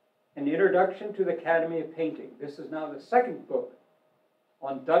 an introduction to the Academy of Painting. This is now the second book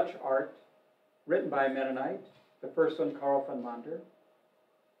on Dutch art written by a Mennonite. The first one, Carel van Mander.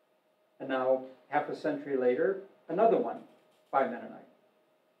 And now, half a century later, another one by a Mennonite.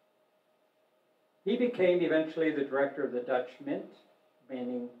 He became eventually the director of the Dutch Mint,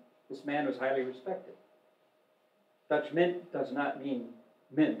 meaning this man was highly respected. Dutch Mint does not mean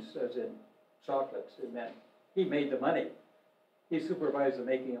mints, as in chocolates. It meant he made the money. He supervised the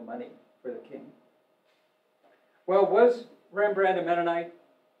making of money for the king. Well, was Rembrandt a Mennonite?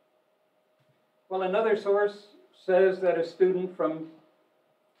 Well, another source says that a student from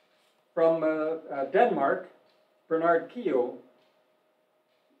Denmark, Bernard Keel,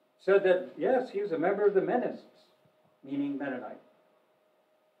 said that, yes, he was a member of the Mennonites, meaning Mennonite.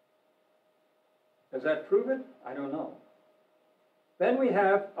 Does that prove it? I don't know. Then we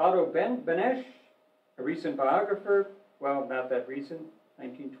have Otto Benesch, a recent biographer, well, not that recent,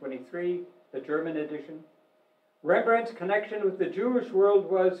 1923, the German edition. Rembrandt's connection with the Jewish world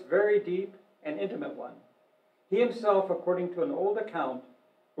was very deep and intimate one. He himself, according to an old account,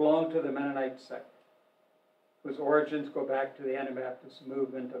 belonged to the Mennonite sect, whose origins go back to the Anabaptist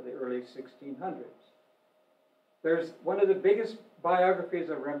movement of the early 1600s. There's one of the biggest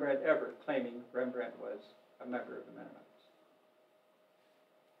biographies of Rembrandt ever, claiming Rembrandt was a member of the Mennonites.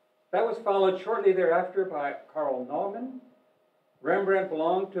 That was followed shortly thereafter by Carel Naumann. Rembrandt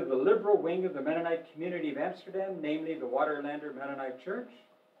belonged to the liberal wing of the Mennonite community of Amsterdam, namely the Waterlander Mennonite Church.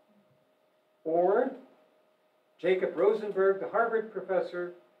 Or Jacob Rosenberg, the Harvard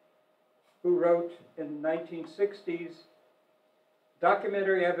professor, who wrote in the 1960s,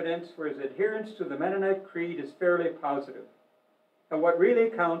 documentary evidence for his adherence to the Mennonite creed is fairly positive. And what really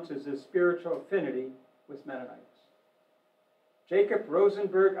counts is his spiritual affinity with Mennonites. Jacob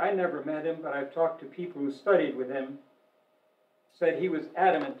Rosenberg, I never met him, but I've talked to people who studied with him, said he was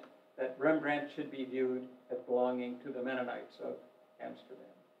adamant that Rembrandt should be viewed as belonging to the Mennonites of Amsterdam,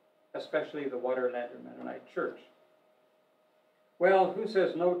 especially the Waterlander Mennonite Church. Well, who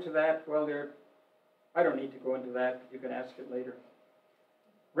says no to that? Well, I don't need to go into that. You can ask it later.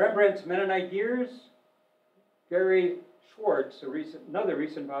 Rembrandt's Mennonite years, Gary Schwartz, another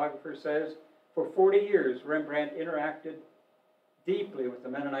recent biographer, says, for 40 years, Rembrandt interacted deeply with the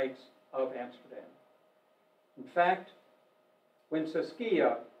Mennonites of Amsterdam. In fact, when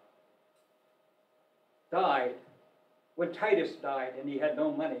Saskia died, when Titus died and he had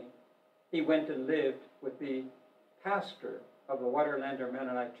no money, he went and lived with the pastor of the Waterlander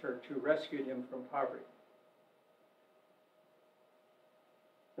Mennonite Church who rescued him from poverty.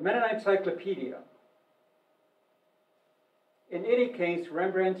 The Mennonite Encyclopedia. In any case,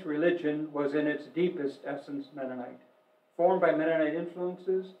 Rembrandt's religion was in its deepest essence Mennonite, formed by Mennonite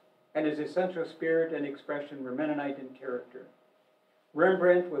influences, and his essential spirit and expression were Mennonite in character.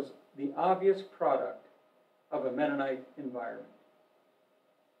 Rembrandt was the obvious product of a Mennonite environment.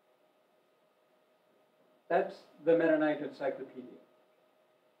 That's the Mennonite Encyclopedia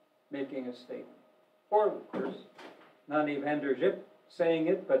making a statement. Or, of course, Nanny van der Zip saying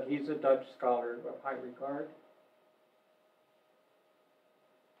it, but he's a Dutch scholar of high regard.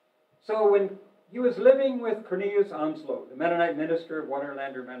 So when he was living with Cornelius Onslow, the Mennonite minister of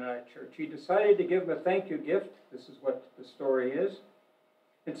Waterlander Mennonite Church, he decided to give him a thank you gift. This is what the story is.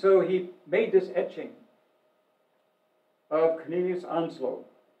 And so he made this etching of Cornelius Onslow.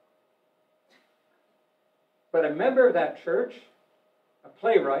 But a member of that church, a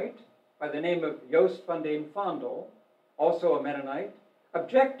playwright by the name of Joost van den Vondel, also a Mennonite,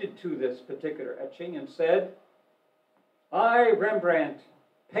 objected to this particular etching and said, I, Rembrandt,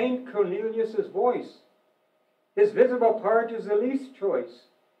 paint Cornelius's voice. His visible part is the least choice.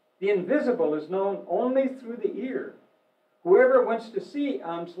 The invisible is known only through the ear. Whoever wants to see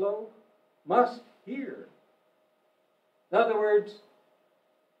Onslow must hear. In other words,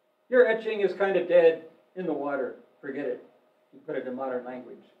 your etching is kind of dead in the water. Forget it. You put it in modern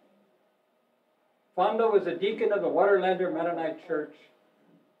language. Vondel was a deacon of the Waterlander Mennonite Church,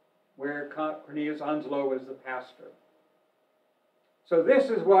 where Cornelius Onslow was the pastor. So this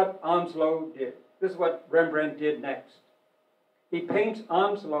is what Onslow did. This is what Rembrandt did next. He paints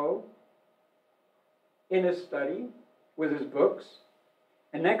Onslow in his study with his books,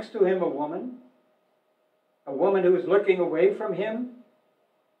 and next to him a woman who is looking away from him,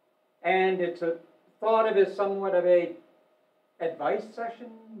 and it's a thought of as somewhat of a advice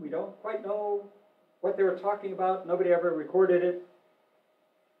session. We don't quite know what they were talking about. Nobody ever recorded it.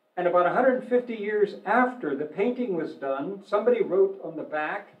 And about 150 years after the painting was done, somebody wrote on the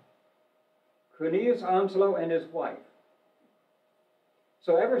back, Cornelius Onslow and his wife.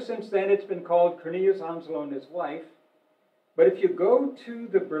 So ever since then, it's been called Cornelius Onslow and his wife. But if you go to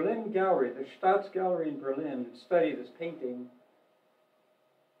the Berlin Gallery, the Staatsgallery in Berlin, and study this painting,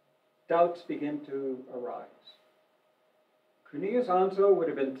 doubts begin to arise. Cornelius Onslow would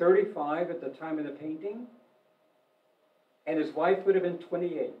have been 35 at the time of the painting, and his wife would have been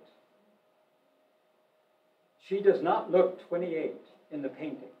 28. She does not look 28 in the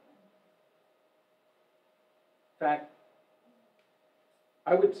painting. In fact,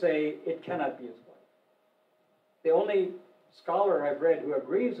 I would say it cannot be his wife. The only scholar I've read who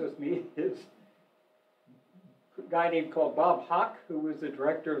agrees with me is a guy named called Bob Hock, who was the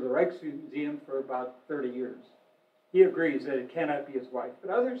director of the Rijksmuseum for about 30 years. He agrees that it cannot be his wife.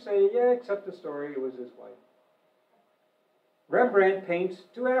 But others say, yeah, accept the story, it was his wife. Rembrandt paints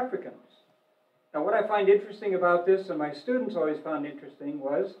two Africans. Now, what I find interesting about this, and my students always found interesting,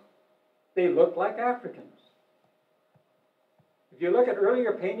 was they look like Africans. If you look at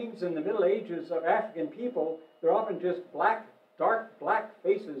earlier paintings in the Middle Ages of African people, they're often just black, dark black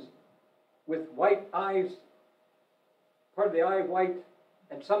faces with white eyes, part of the eye white,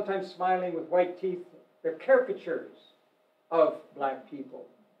 and sometimes smiling with white teeth. They're caricatures of black people.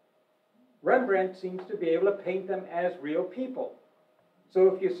 Rembrandt seems to be able to paint them as real people. So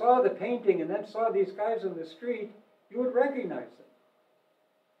if you saw the painting and then saw these guys on the street, you would recognize them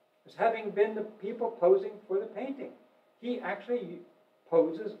as having been the people posing for the painting. He actually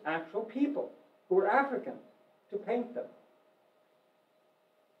poses actual people who are African to paint them.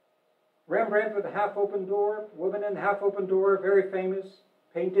 Rembrandt with the half-open door, Woman in the Half-Open Door, very famous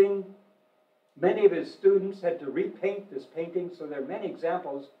painting. Many of his students had to repaint this painting, so there are many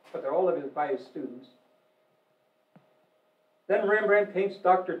examples, but they're all by his students. Then Rembrandt paints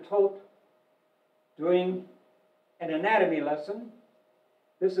Dr. Tulp doing an anatomy lesson.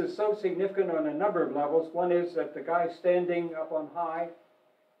 This is so significant on a number of levels. One is that the guy standing up on high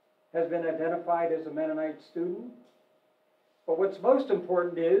has been identified as a Mennonite student. But what's most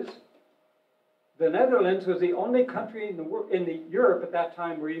important is the Netherlands was the only country in Europe at that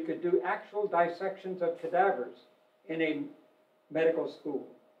time where you could do actual dissections of cadavers in a medical school.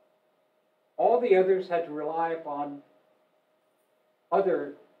 All the others had to rely upon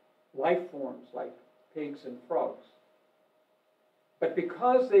other life forms like pigs and frogs. But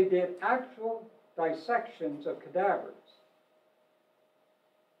because they did actual dissections of cadavers,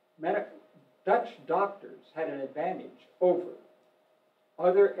 Dutch doctors had an advantage over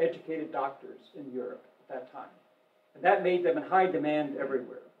other educated doctors in Europe at that time. And that made them in high demand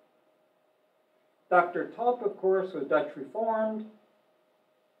everywhere. Dr. Tulp, of course, was Dutch Reformed.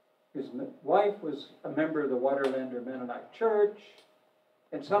 His wife was a member of the Waterlander Mennonite Church,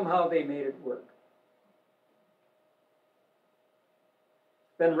 and somehow they made it work.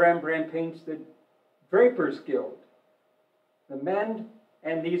 Then Rembrandt paints the Drapers Guild. The men,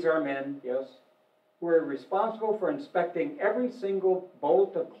 and these are men, yes, who are responsible for inspecting every single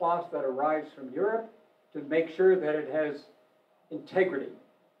bolt of cloth that arrives from Europe to make sure that it has integrity.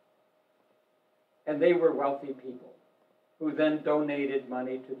 And they were wealthy people who then donated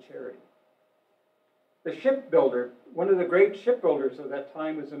money to charity. The shipbuilder, one of the great shipbuilders of that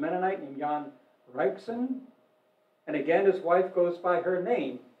time, was a Mennonite named Jan Rijksen. And again, his wife goes by her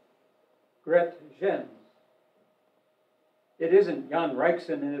name, Gret Jens. It isn't Jan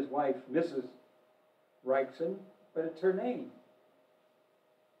Rijksen and his wife, Mrs. Rijksen, but it's her name.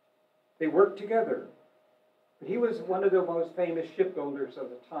 They worked together. But he was one of the most famous shipbuilders of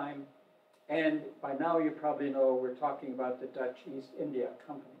the time. And by now you probably know we're talking about the Dutch East India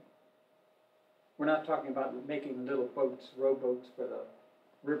Company. We're not talking about making little boats, rowboats for the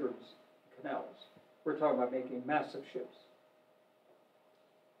rivers, canals. We're talking about making massive ships.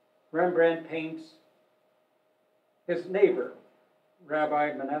 Rembrandt paints his neighbor,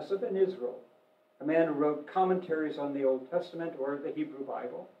 Rabbi Manasseh ben Israel, a man who wrote commentaries on the Old Testament or the Hebrew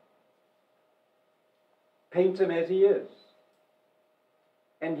Bible. Paints him as he is.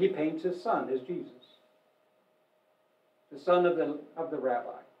 And he paints his son as Jesus, the son of the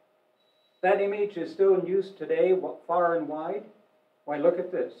rabbi. That image is still in use today, far and wide. Why, look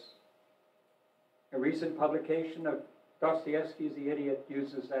at this. A recent publication of Dostoevsky's The Idiot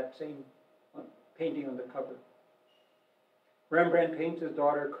uses that same painting on the cover. Rembrandt paints his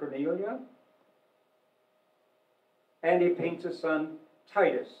daughter Cornelia, and he paints his son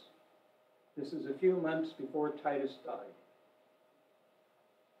Titus. This is a few months before Titus died.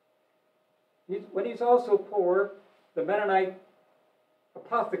 When he's also poor, the Mennonite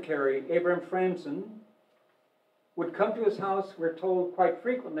apothecary, Abraham Friesen, would come to his house, we're told quite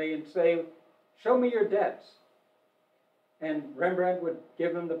frequently, and say, "Show me your debts." And Rembrandt would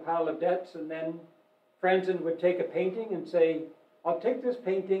give him the pile of debts, and then Friesen would take a painting and say, "I'll take this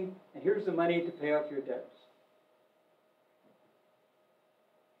painting, and here's the money to pay off your debts."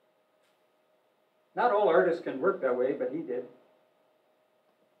 Not all artists can work that way, but he did.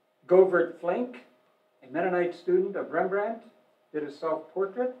 Govert Flenk, a Mennonite student of Rembrandt, did a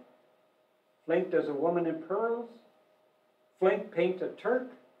self-portrait. Flenk does a woman in pearls. Flenk paints a Turk,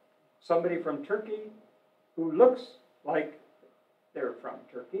 somebody from Turkey, who looks like they're from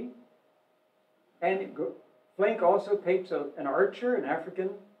Turkey. And Flenk also paints an archer, an African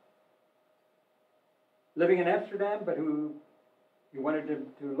living in Amsterdam, but who he wanted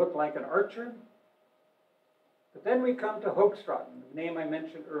to look like an archer. But then we come to Hoogstraten, the name I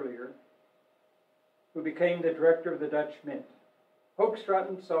mentioned earlier, who became the director of the Dutch Mint.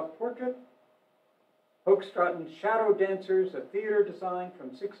 Hoogstraten self-portrait, Hoogstraten shadow dancers, a theater design from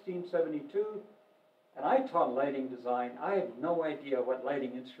 1672. And I taught lighting design. I had no idea what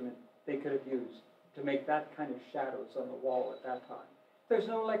lighting instrument they could have used to make that kind of shadows on the wall at that time. There's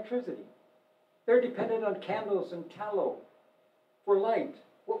no electricity. They're dependent on candles and tallow for light.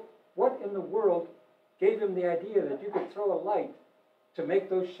 What in the world gave him the idea that you could throw a light to make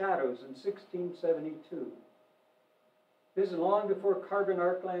those shadows in 1672? This is long before carbon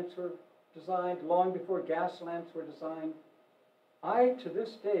arc lamps were designed, long before gas lamps were designed. I, to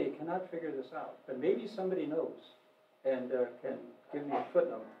this day, cannot figure this out, but maybe somebody knows and can give me a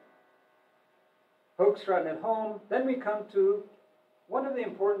footnote. Hoogstraten at home. Then we come to one of the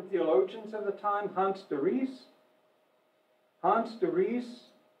important theologians of the time, Hans de Ries. Hans de Ries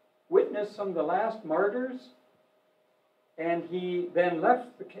witnessed some of the last martyrs, and he then left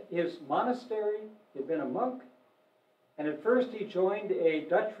his monastery. He had been a monk, and at first he joined a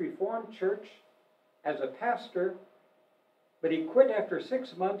Dutch Reformed church as a pastor, but he quit after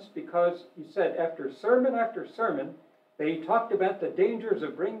 6 months because he said after sermon, they talked about the dangers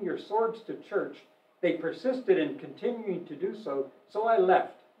of bringing your swords to church. They persisted in continuing to do so, so I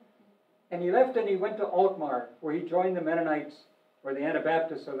left. And he left and he went to Alkmaar, where he joined the Mennonites, or the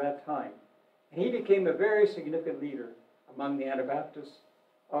Anabaptists of that time. And he became a very significant leader among the Anabaptists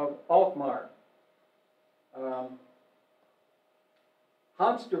of Alkmaar.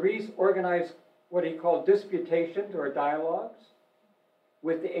 Hans de Ries organized what he called disputations or dialogues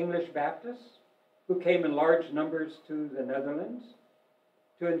with the English Baptists, who came in large numbers to the Netherlands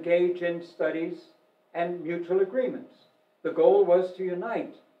to engage in studies and mutual agreements. The goal was to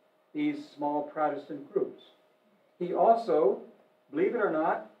unite these small Protestant groups. He also, believe it or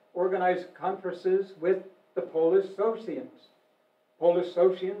not, organized conferences with the Polish Socians. Polish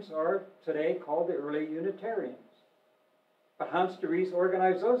Socians are today called the early Unitarians. But Hans de Ries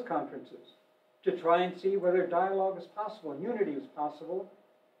organized those conferences to try and see whether dialogue was possible and unity was possible.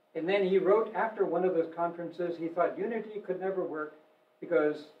 And then he wrote after one of those conferences, he thought unity could never work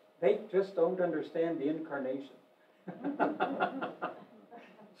because they just don't understand the incarnation.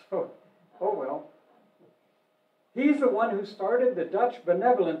 So, oh well. He's the one who started the Dutch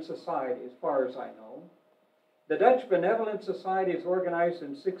Benevolent Society, as far as I know. The Dutch Benevolent Society is organized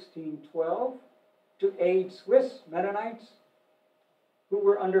in 1612 to aid Swiss Mennonites who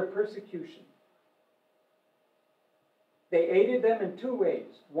were under persecution. They aided them in two ways.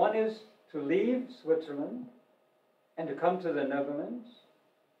 One is to leave Switzerland and to come to the Netherlands.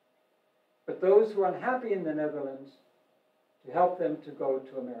 But those who are unhappy in the Netherlands, to help them to go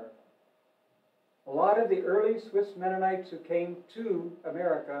to America. A lot of the early Swiss Mennonites who came to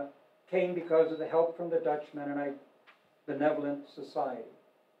America came because of the help from the Dutch Mennonite Benevolent Society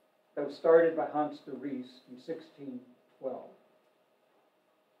that was started by Hans de Ries in 1612.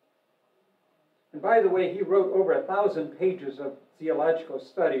 And by the way, he wrote over 1,000 pages of theological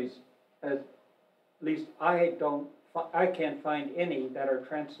studies, at least I can't find any that are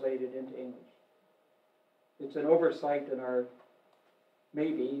translated into English. It's an oversight in our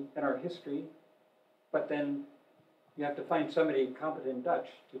history, but then you have to find somebody competent in Dutch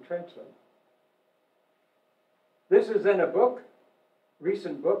to translate. This is in a book,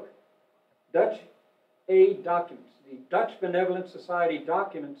 recent book, Dutch Aid Documents, the Dutch Benevolent Society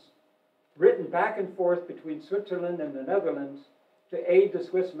documents written back and forth between Switzerland and the Netherlands to aid the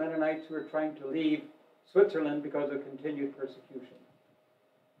Swiss Mennonites who are trying to leave Switzerland because of continued persecution.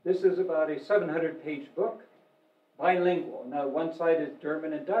 This is about a 700-page book, bilingual. Now, one side is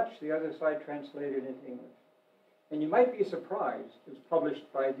German and Dutch, the other side translated into English. And you might be surprised, it's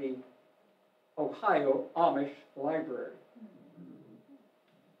published by the Ohio Amish Library.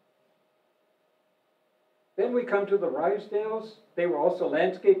 Then we come to the Rysdales. They were also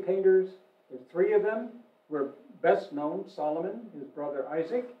landscape painters. There's three of them. Were best known, Solomon, his brother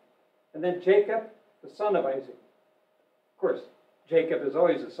Isaac, and then Jacob, the son of Isaac. Of course, Jacob is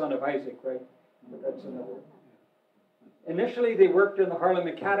always the son of Isaac, right? But that's another. Initially, they worked in the Harlem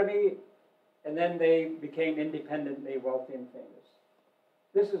Academy, and then they became independently wealthy and famous.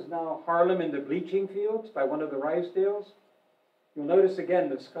 This is now Harlem in the bleaching fields by one of the Rysdales. You'll notice again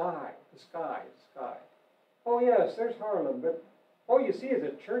the sky, the sky, the sky. Oh yes, there's Harlem, but all you see is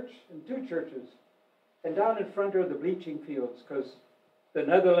a church and two churches. And down in front are the bleaching fields, because the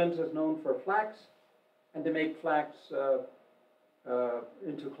Netherlands is known for flax, and to make flax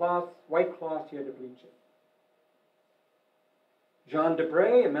into cloth, white cloth, you had to bleach it. Jean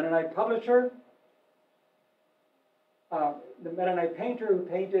Debray, a Mennonite publisher, The Mennonite painter who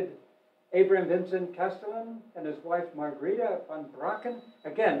painted Abraham Vincent Castellan and his wife Margarita van Braken.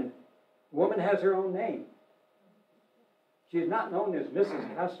 Again, woman has her own name. She is not known as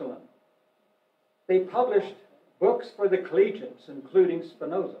Mrs. Castellan. They published books for the collegians, including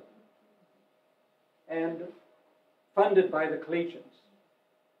Spinoza, and funded by the collegians.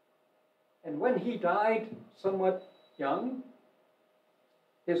 And when he died somewhat young,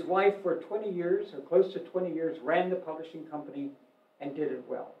 his wife for 20 years, or close to 20 years, ran the publishing company and did it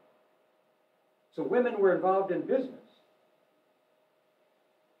well. So women were involved in business.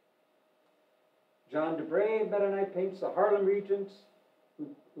 John Debray, Mennonite, paints the Harlem Regents, who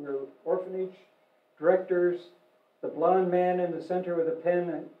were orphanage directors. The blonde man in the center with a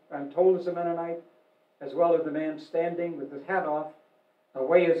pen, I'm told is a Mennonite, as well as the man standing with his hat off. Now,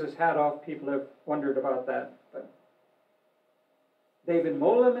 why is his hat off? People have wondered about that. But David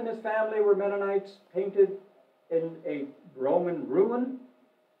Molam and his family were Mennonites, painted in a Roman ruin.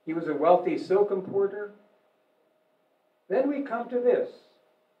 He was a wealthy silk importer. Then we come to this.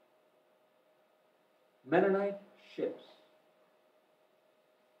 Mennonite ships.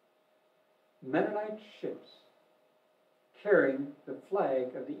 Mennonite ships carrying the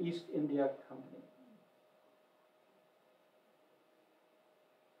flag of the East India Company.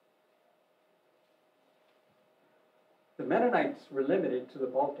 The Mennonites were limited to the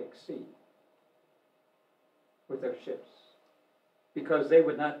Baltic Sea with their ships because they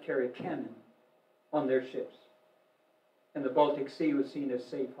would not carry cannon on their ships. And the Baltic Sea was seen as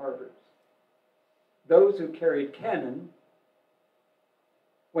safe harbors. Those who carried cannon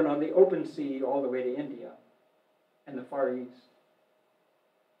went on the open sea all the way to India and the Far East.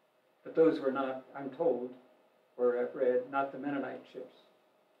 But those were not, I'm told, or I've read, not the Mennonite ships.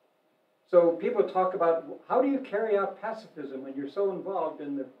 So people talk about, how do you carry out pacifism when you're so involved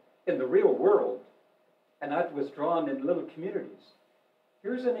in the real world and not withdrawn in little communities?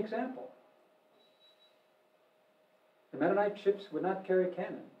 Here's an example. The Mennonite ships would not carry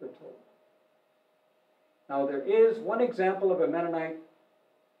cannon, we're told. Now there is one example of a Mennonite,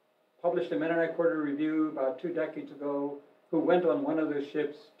 published in Mennonite Quarterly Review about 2 decades ago, who went on one of those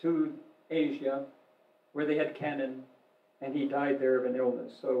ships to Asia where they had cannon, and he died there of an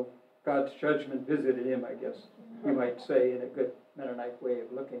illness. So God's judgment visited him, I guess you might say, in a good Mennonite way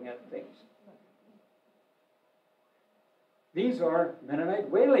of looking at things. These are Mennonite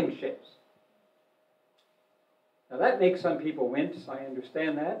whaling ships. Now that makes some people wince, I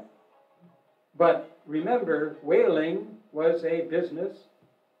understand that. But remember, whaling was a business.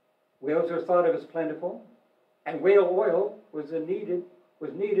 Whales are thought of as plentiful, and whale oil was needed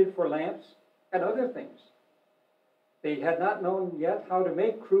for lamps and other things. They had not known yet how to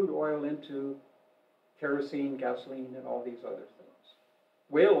make crude oil into kerosene, gasoline, and all these other things.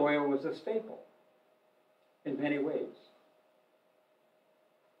 Whale oil was a staple in many ways.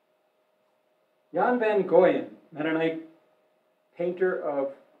 Jan van Goyen, Mennonite painter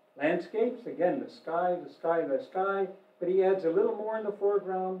of landscapes, again, the sky, the sky, the sky, but he adds a little more in the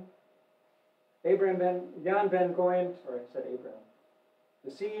foreground. Jan van Goyen, sorry, I said Abraham.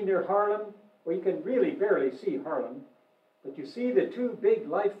 The sea near Haarlem, well, you can really barely see Haarlem, but you see the two big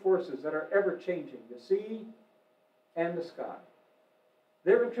life forces that are ever changing, the sea and the sky.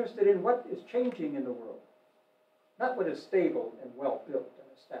 They're interested in what is changing in the world, not what is stable and well built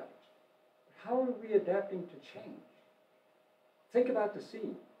and established. But how are we adapting to change? Think about the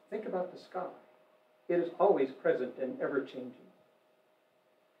sea. Think about the sky. It is always present and ever changing.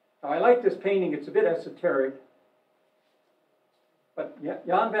 Now, I like this painting. It's a bit esoteric. But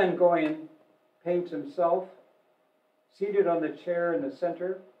Jan van Goyen paints himself seated on the chair in the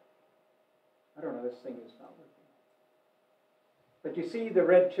center. I don't know, this thing is not working. But you see the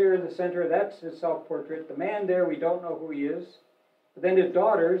red chair in the center, that's his self-portrait. The man there, we don't know who he is. But then his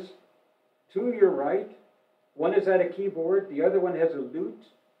daughters, to your right, one is at a keyboard, the other one has a lute.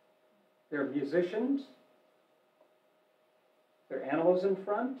 They're musicians. There are animals in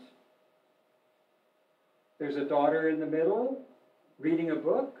front. There's a daughter in the middle, reading a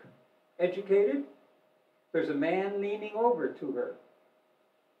book, educated. There's a man leaning over to her.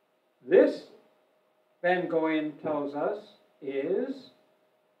 This, Van Goyen tells us, is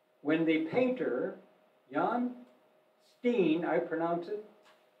when the painter, Jan Steen, I pronounce it,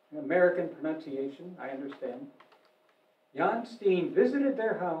 an American pronunciation, I understand, Jan Steen visited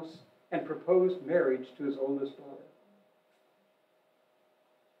their house and proposed marriage to his oldest daughter.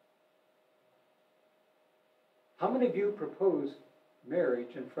 How many of you proposed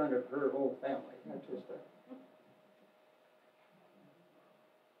marriage in front of her whole family? Not just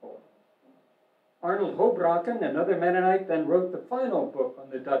oh. Arnold Houbraken, another Mennonite, then wrote the final book on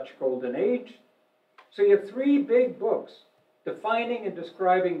the Dutch Golden Age. So you have three big books defining and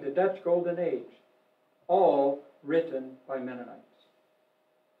describing the Dutch Golden Age, all written by Mennonites.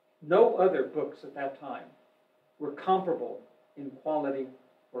 No other books at that time were comparable in quality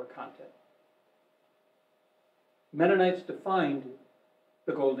or content. Mennonites defined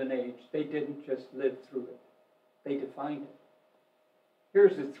the Golden Age. They didn't just live through it. They defined it.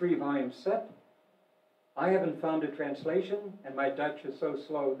 Here's the 3-volume set. I haven't found a translation, and my Dutch is so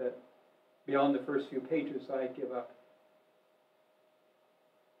slow that beyond the first few pages I give up.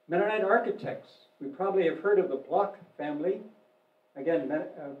 Mennonite architects. We probably have heard of the Bloch family. Again,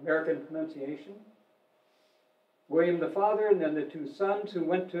 American pronunciation. William the father, and then the two sons who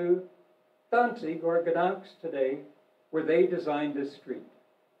went to Danzig, or Gdansk today, where they designed this street.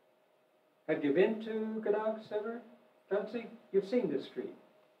 Have you been to Gdansk ever? Danzig? You've seen this street.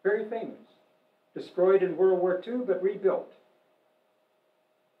 Very famous. Destroyed in World War II, but rebuilt.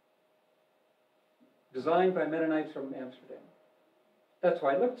 Designed by Mennonites from Amsterdam. That's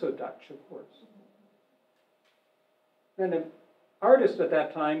why it looked so Dutch, of course. Then an artist at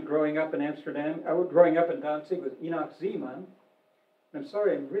that time, growing up in Amsterdam, growing up in Danzig, was Enoch Zeeman. I'm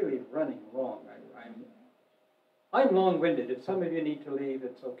sorry, I'm really running long. I'm long-winded. If some of you need to leave,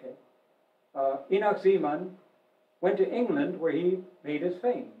 it's okay. Enoch Zeeman went to England, where he made his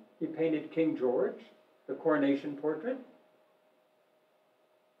fame. He painted King George, the coronation portrait.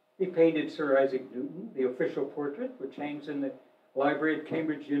 He painted Sir Isaac Newton, the official portrait, which hangs in the library at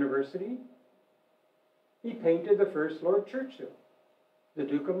Cambridge University. He painted the first Lord Churchill, the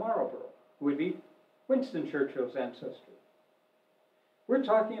Duke of Marlborough, who would be Winston Churchill's ancestor. We're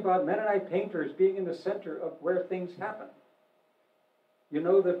talking about Mennonite painters being in the center of where things happen. You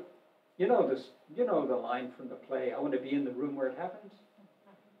know the line from the play, I want to be in the room where it happens,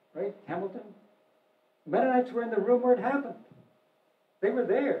 right? Hamilton. Mennonites were in the room where it happened. They were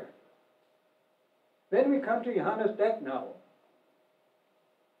there. Then we come to Johannes Decknau,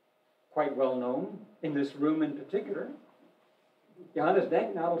 quite well known in this room in particular. Johannes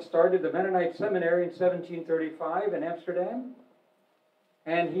Decknau started the Mennonite Seminary in 1735 in Amsterdam,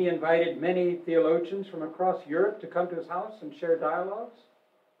 and he invited many theologians from across Europe to come to his house and share dialogues,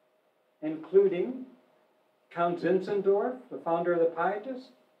 including Count Zinzendorf, the founder of the Pietists,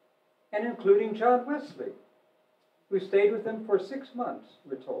 and including John Wesley, who stayed with him for 6 months,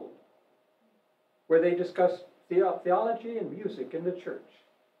 we're told, where they discussed theology and music in the church.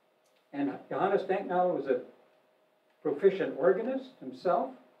 And Johannes Decknau was a proficient organist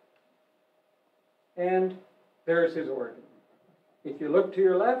himself, and there's his organ. If you look to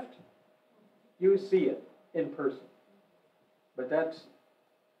your left, you see it in person. But that's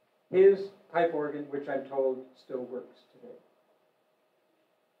his pipe organ, which I'm told still works today.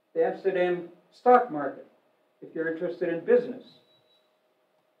 The Amsterdam stock market, if you're interested in business.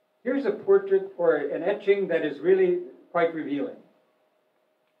 Here's a portrait or an etching that is really quite revealing.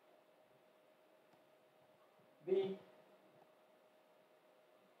 The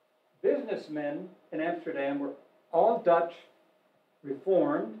businessmen in Amsterdam were all Dutch,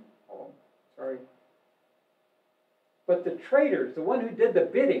 Reformed, but the traders, the one who did the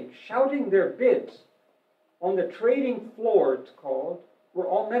bidding, shouting their bids on the trading floor, it's called, were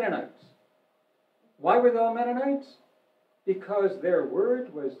all Mennonites. Why were they all Mennonites? Because their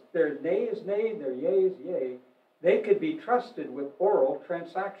word was, their nay is nay, their yea is yea. They could be trusted with oral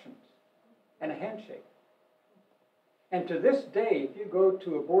transactions and a handshake. And to this day, if you go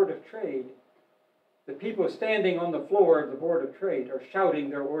to a board of trade, the people standing on the floor of the board of trade are shouting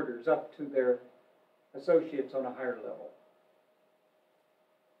their orders up to their associates on a higher level.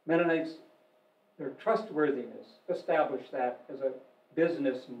 Mennonites, their trustworthiness established that as a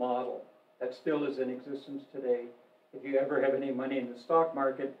business model that still is in existence today. If you ever have any money in the stock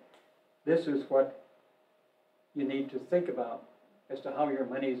market, this is what you need to think about as to how your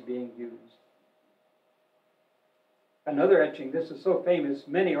money is being used. Another etching, this is so famous,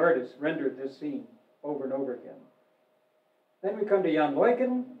 many artists rendered this scene over and over again. Then we come to Jan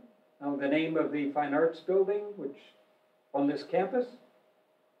Luyken, now the name of the Fine Arts building, which on this campus.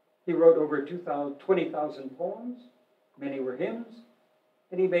 He wrote over 20,000 poems, many were hymns,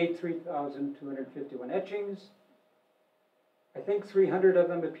 and he made 3,251 etchings. I think 300 of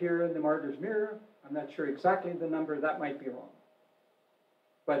them appear in the Martyr's Mirror. I'm not sure exactly the number, that might be wrong.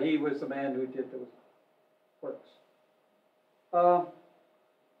 But he was the man who did those works.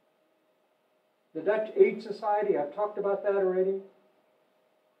 The Dutch Aid Society, I've talked about that already.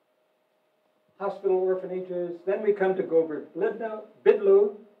 Hospital orphanages. Then we come to Carel van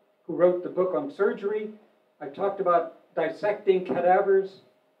Bidloo, who wrote the book on surgery. I talked about dissecting cadavers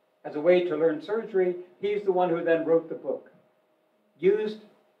as a way to learn surgery. He's the one who then wrote the book. Used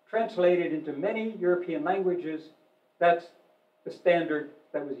translated into many European languages. That's the standard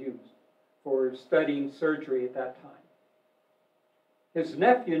that was used for studying surgery at that time. His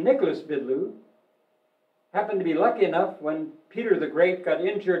nephew, Nicolas Bidloo, happened to be lucky enough when Peter the Great got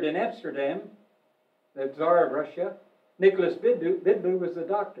injured in Amsterdam, the Tsar of Russia. Nicolas Bidloo was the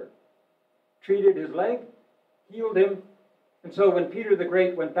doctor. Treated his leg, healed him, and so when Peter the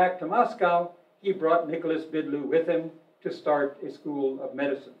Great went back to Moscow, he brought Nicolas Bidloo with him to start a school of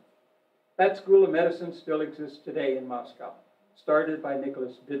medicine. That school of medicine still exists today in Moscow, started by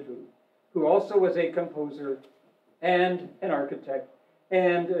Nicolas Bidloo, who also was a composer and an architect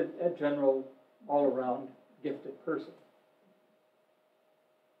and a general all-around gifted person.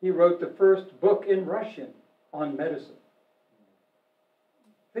 He wrote the first book in Russian on medicine.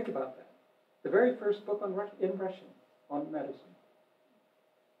 Think about that. The very first book in Russian on medicine.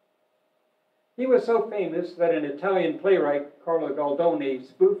 He was so famous that an Italian playwright, Carlo Goldoni,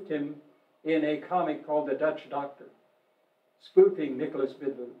 spoofed him in a comic called The Dutch Doctor, spoofing Nicolas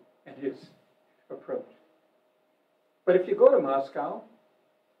Bidloo and his approach. But if you go to Moscow,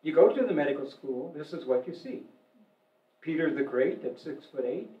 you go to the medical school, this is what you see. Peter the Great at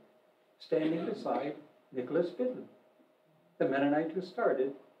 6'8", standing beside Nicolas Bidloo, the Mennonite who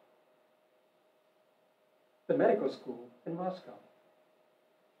started the medical school in Moscow.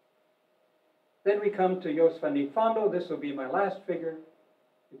 Then we come to Joost van Vondel. This will be my last figure.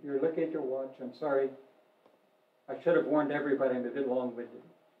 If you're looking at your watch, I'm sorry. I should have warned everybody I'm a bit long-winded.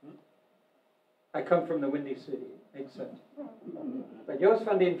 I come from the Windy City. Makes sense. But Joost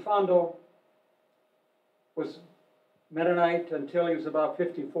van Vondel was Mennonite until he was about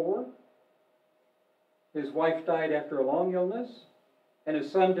 54. His wife died after a long illness, and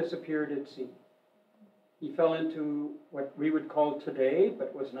his son disappeared at sea. He fell into what we would call today,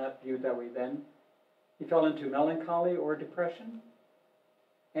 but was not viewed that way then. He fell into melancholy or depression,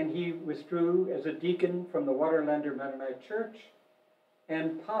 and he withdrew as a deacon from the Waterlander Mennonite Church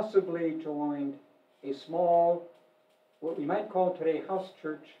and possibly joined a small, what we might call today, house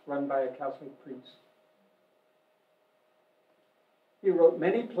church run by a Catholic priest. He wrote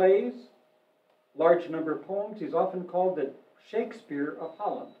many plays, large number of poems. He's often called the Shakespeare of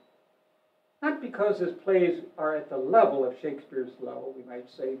Holland. Not because his plays are at the level of Shakespeare's level, we might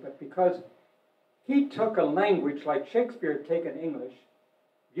say, but because he took a language like Shakespeare had taken English,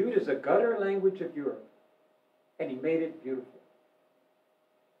 viewed as a gutter language of Europe, and he made it beautiful.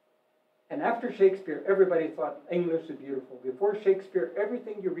 And after Shakespeare, everybody thought English is beautiful. Before Shakespeare,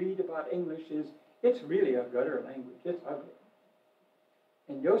 everything you read about English it's really a gutter language. It's ugly.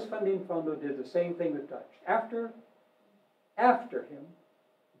 And Joost van Vondel did the same thing with Dutch. After him,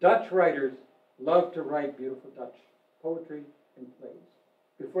 Dutch writers loved to write beautiful Dutch poetry and plays.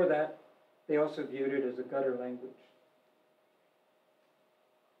 Before that, they also viewed it as a gutter language.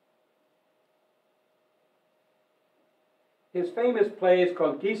 His famous play is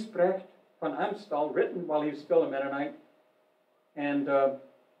called Gijsbrecht van Amstel, written while he was still a Mennonite. And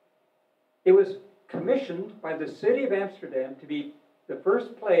it was commissioned by the city of Amsterdam to be the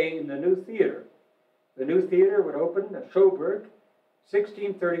first play in the new theater. The new theater would open at Schouwburg,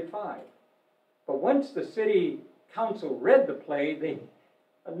 1635. But once the city council read the play, they,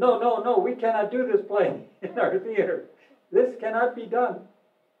 no, we cannot do this play in our theater. This cannot be done.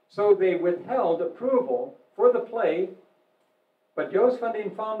 So they withheld approval for the play, but Joost van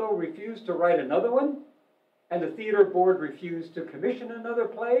Vondel refused to write another one, and the theater board refused to commission another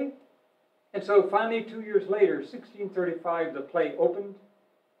play. And so finally, 2 years later, 1635, the play opened,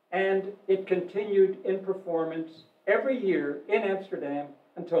 and it continued in performance every year in Amsterdam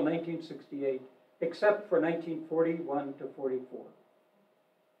until 1968, except for 1941 to 44,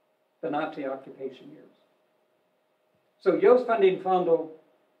 the Nazi occupation years. So Joost van Vondel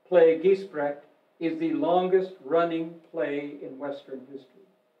play Gijsbrecht is the longest running play in Western history,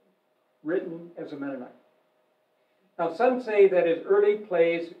 written as a Mennonite. Now some say that his early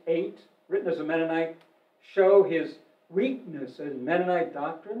plays, 8, written as a Mennonite, show his weakness in Mennonite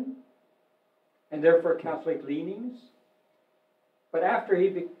doctrine and therefore Catholic leanings. But after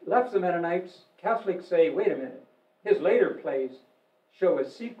he left the Mennonites, Catholics say, wait a minute, his later plays show a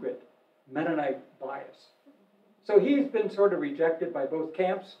secret Mennonite bias. So he's been sort of rejected by both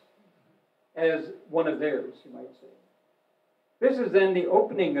camps as one of theirs, you might say. This is then the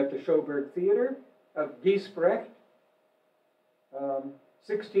opening of the Schouwburg Theater of Gijsbrecht,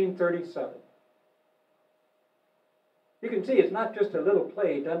 1637. You can see it's not just a little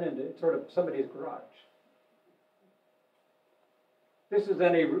play done in sort of somebody's garage. This is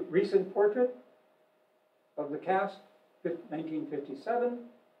then a recent portrait of the cast, 1957.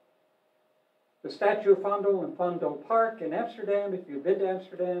 the statue of Vondel in Vondel Park in Amsterdam. If you've been to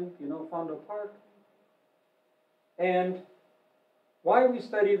Amsterdam, you know Vondel Park. And why we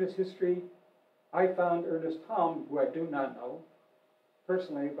study this history, I found Ernest Tom, who I do not know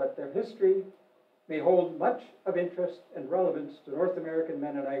personally, but their history may hold much of interest and relevance to North American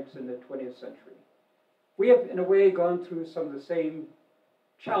Mennonites in the 20th century. We have, in a way, gone through some of the same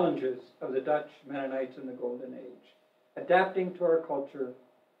challenges of the Dutch Mennonites in the Golden Age, adapting to our culture,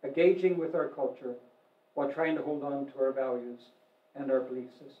 engaging with our culture, while trying to hold on to our values and our belief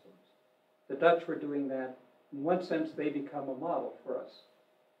systems. The Dutch were doing that. In one sense, they become a model for us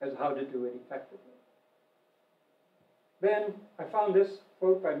as how to do it effectively. Then I found this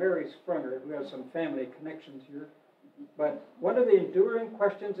quote by Mary Sprunger, who has some family connections here. But one of the enduring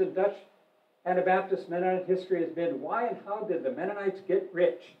questions in Dutch Anabaptist Mennonite history has been, why and how did the Mennonites get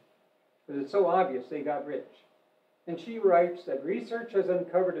rich? Because it's so obvious they got rich. And she writes that research has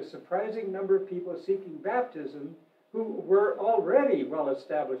uncovered a surprising number of people seeking baptism who were already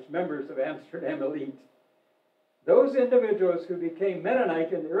well-established members of Amsterdam elite. Those individuals who became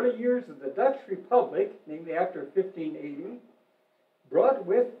Mennonite in the early years of the Dutch Republic, namely after 1580,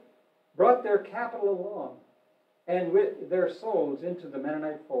 brought their capital along and with their souls into the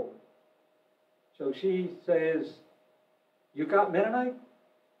Mennonite fold. So she says, you got Mennonite?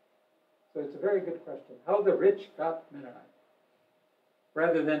 So it's a very good question. How the rich got Mennonite,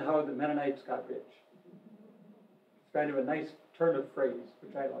 rather than how the Mennonites got rich. It's kind of a nice turn of phrase,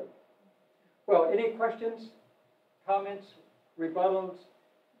 which I like. Well, any questions, comments, rebuttals?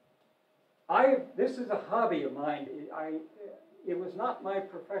 This is a hobby of mine. It was not my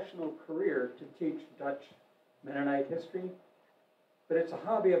professional career to teach Dutch Mennonite history, but it's a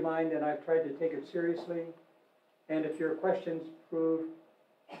hobby of mine, and I've tried to take it seriously. And if your questions prove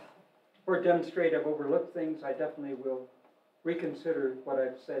or demonstrate I've overlooked things, I definitely will reconsider what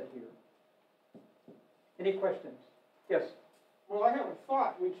I've said here. Any questions? Yes? Well, I have a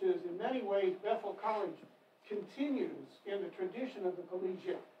thought, which is in many ways Bethel College continues in the tradition of the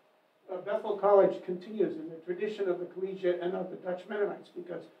collegiate. Bethel College continues in the tradition of the collegiate and of the Dutch Mennonites,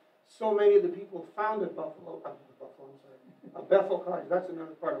 because so many of the people founded Bethel College, that's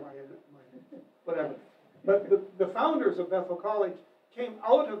another part of my whatever. But the founders of Bethel College came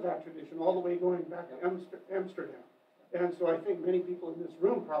out of that tradition all the way going back to Amsterdam. And so I think many people in this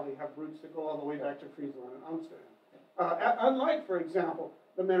room probably have roots that go all the way back to Friesen and Amsterdam. Unlike, for example,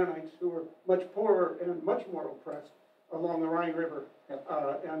 the Mennonites, who were much poorer and much more oppressed along the Rhine River,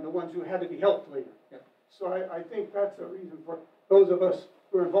 and the ones who had to be helped later. So I think that's a reason for those of us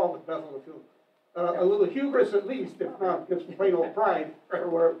who are involved with Bethel to feel a little hubris, at least, if not just plain old pride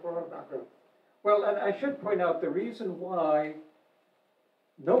for our background. Well, and I should point out the reason why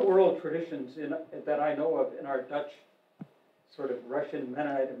no oral traditions that I know of in our Dutch sort of Russian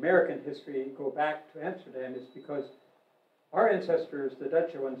Mennonite American history go back to Amsterdam is because our ancestors, the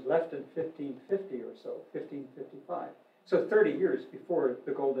Dutch ones, left in 1550 or so, 1555. So 30 years before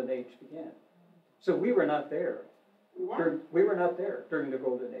the Golden Age began. So we were not there. We were not there during the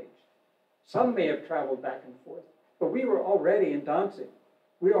Golden Age. Some may have traveled back and forth, but we were already in Danzig.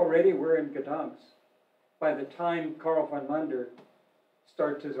 We already were in Gdansk by the time Carel van Mander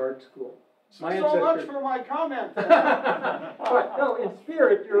starts his art school. So much for my comment. But no, in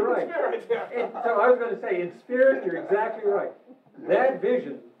spirit, you're right. In spirit, yeah. So I was going to say, in spirit, you're exactly right. That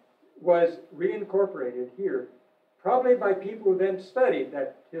vision was reincorporated here, probably by people who then studied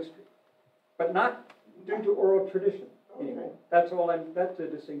that history, but not due to oral tradition anymore. That's the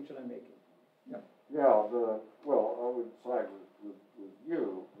distinction I'm making. Yeah, well, I would side with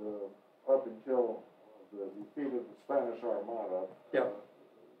you. Up until the defeat of the Spanish Armada,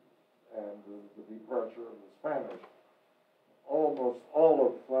 and the departure of the Spanish, almost all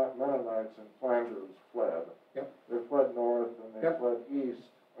of Mennonites in Flanders fled. They fled north and they fled east,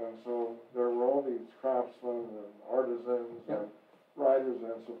 and so there were all these craftsmen and artisans and writers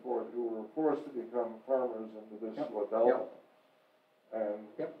and so forth who were forced to become farmers in the Vistula Delta. And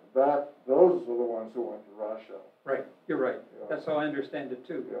those are the ones who went to Russia. Right, you're right. That's how I understand it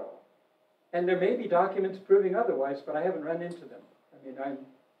too. And there may be documents proving otherwise, but I haven't run into them. I mean,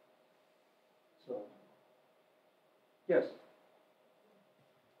 yes.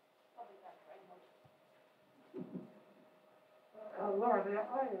 Lauren,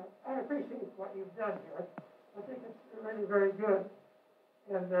 I appreciate what you've done here. I think it's really very good.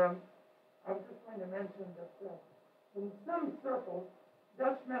 And I was just going to mention that in some circles,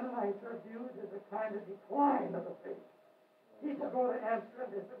 Dutch Mennonites are viewed as a kind of decline of the faith. People go to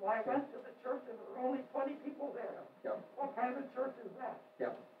Amsterdam and say, well, I went to the church and there were only 20 people there. What kind of a church is that?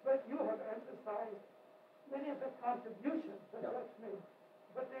 But you have emphasized many of the contributions that Dutch made.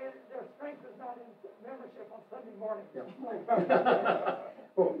 But they're strength is not in membership on Sunday morning. Yeah.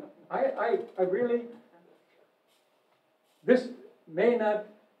 Well, I really, this may not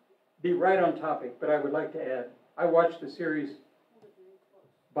be right on topic, but I would like to add, I watched a series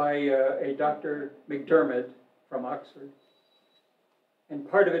by a Dr. McDermott from Oxford, and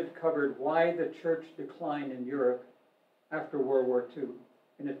part of it covered why the church declined in Europe after World War II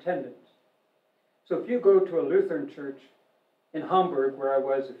in attendance. So if you go to a Lutheran church in Hamburg, where I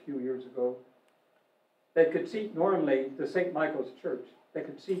was a few years ago, they could seat normally the St. Michael's Church. They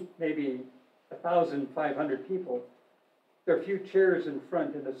could seat maybe 1,500 people. There are a few chairs in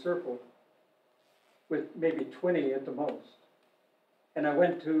front in a circle with maybe 20 at the most. And I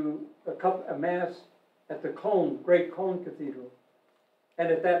went to a mass at the Great Cone Cathedral. And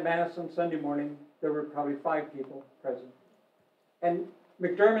at that mass on Sunday morning, there were probably 5 people present. And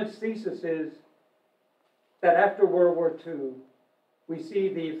McDermott's thesis is that after World War II, we see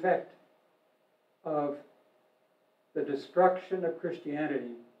the effect of the destruction of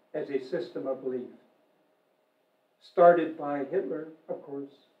Christianity as a system of belief. Started by Hitler, of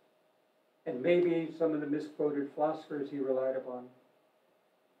course, and maybe some of the misquoted philosophers he relied upon,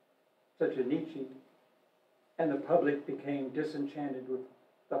 such as Nietzsche, and the public became disenchanted with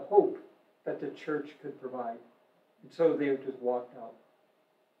the hope that the church could provide. And so they just walked out.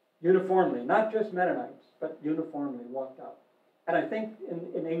 Uniformly, not just Mennonites, but uniformly walked out. And I think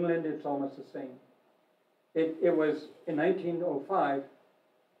in England it's almost the same. It was in 1905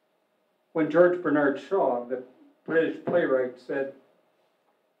 when George Bernard Shaw, the British playwright, said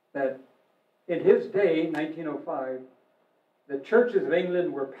that in his day, 1905, the churches of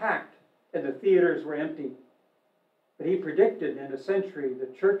England were packed and the theaters were empty. But he predicted in a century the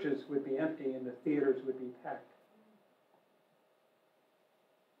churches would be empty and the theaters would be packed.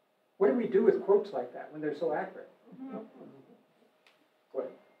 What do we do with quotes like that when they're so accurate? Go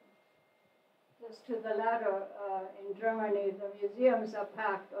ahead. Just to the latter, in Germany, the museums are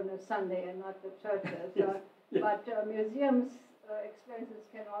packed on a Sunday and not the churches. Yes. Yes. But museums experiences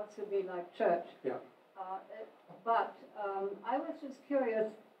can also be like church. Yeah. But I was just curious,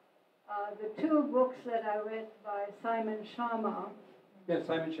 the 2 books that I read by Simon Schama. Yes,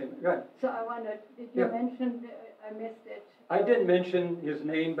 Simon Schama. Go ahead. So I wondered, did you mention, I missed it. I didn't mention his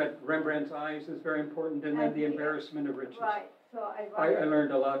name, but Rembrandt's Eyes is very important, and then The Embarrassment of Riches. Right. So I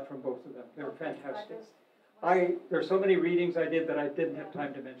learned a lot from both of them. They were fantastic. There's so many readings I did that I didn't have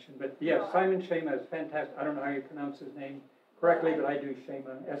time to mention. But yes, Simon Schama is fantastic. I don't know how you pronounce his name correctly, but I do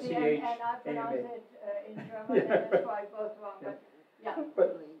Schama, S-C-H-A-M-A. And I pronounce it in German, and that's why I both wrong. Yeah.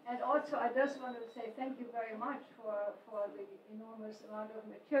 But and also, I just wanted to say thank you very much for the enormous amount of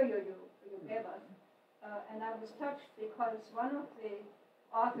material you gave us. And I was touched because one of the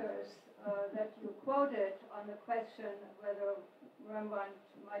authors that you quoted on the question whether Rembrandt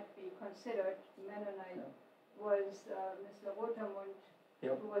might be considered Mennonite was Mr. Rotermund,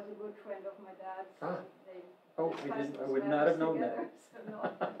 who was a good friend of my dad's. I would not have known that.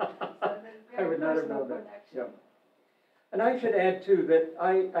 I would not have known that. Yeah. And I should add, too, that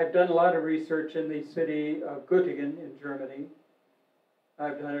I've done a lot of research in the city of Göttingen in Germany.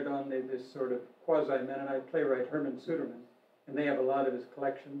 I've done it on this sort of quasi-Mennonite playwright, Hermann Sudermann, and they have a lot of his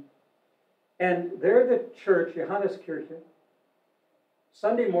collection. And there the church, Johanneskirche,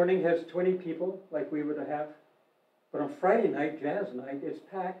 Sunday morning has 20 people, like we would have, but on Friday night, jazz night, it's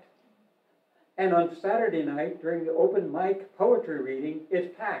packed. And on Saturday night, during the open mic poetry reading,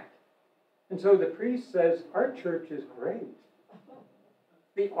 it's packed. And so the priest says, our church is great.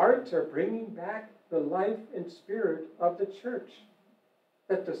 The arts are bringing back the life and spirit of the church.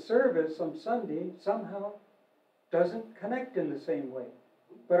 That the service on Sunday somehow doesn't connect in the same way.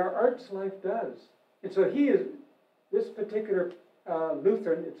 But our arts life does. And so this particular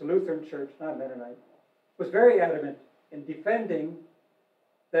Lutheran, it's a Lutheran church, not Mennonite, was very adamant in defending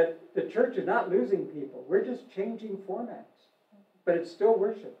that the church is not losing people. We're just changing formats. But it's still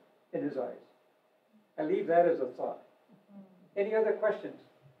worship in his eyes. I leave that as a thought. Any other questions?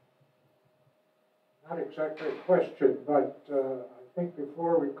 Not exactly a question, but I think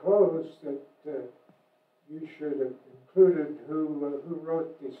before we close that you should have included who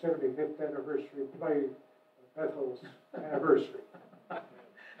wrote the 75th anniversary play of Bethel's anniversary.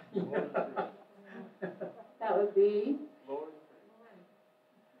 That would be?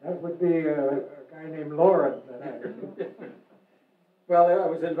 That would be a guy named Lauren. Well, I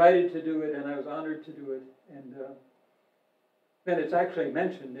was invited to do it, and I was honored to do it. And then it's actually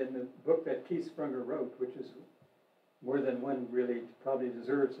mentioned in the book that Keith Sprunger wrote, which is more than one really probably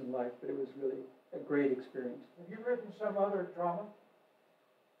deserves in life, but it was really a great experience. Have you written some other drama?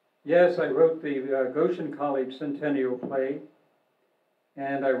 Yes, I wrote the Goshen College Centennial play,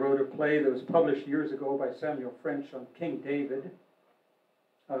 And I wrote a play that was published years ago by Samuel French on King David,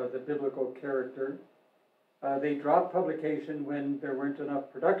 the biblical character. They dropped publication when there weren't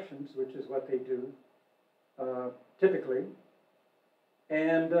enough productions, which is what they do typically.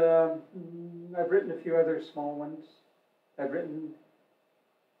 And I've written a few other small ones. I've written,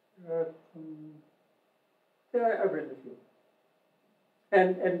 I've written a few.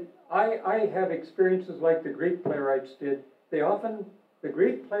 And I have experiences like the Greek playwrights did. The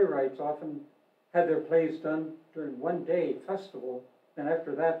Greek playwrights often had their plays done during one day festival, and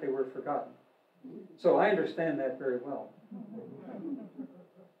after that they were forgotten. So I understand that very well.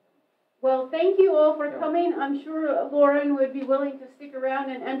 Well, thank you all for coming. I'm sure Lauren would be willing to stick around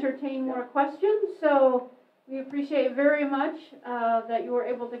and entertain more questions. So we appreciate very much that you were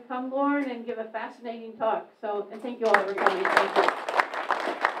able to come, Lauren, and give a fascinating talk. So, and thank you all for coming. Thank you.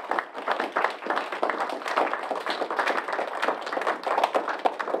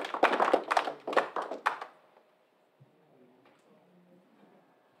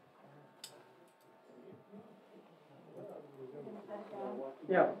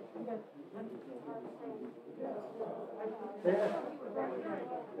 Yeah.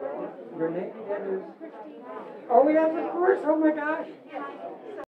 Your name is? Oh, yes, of course. Oh, my gosh.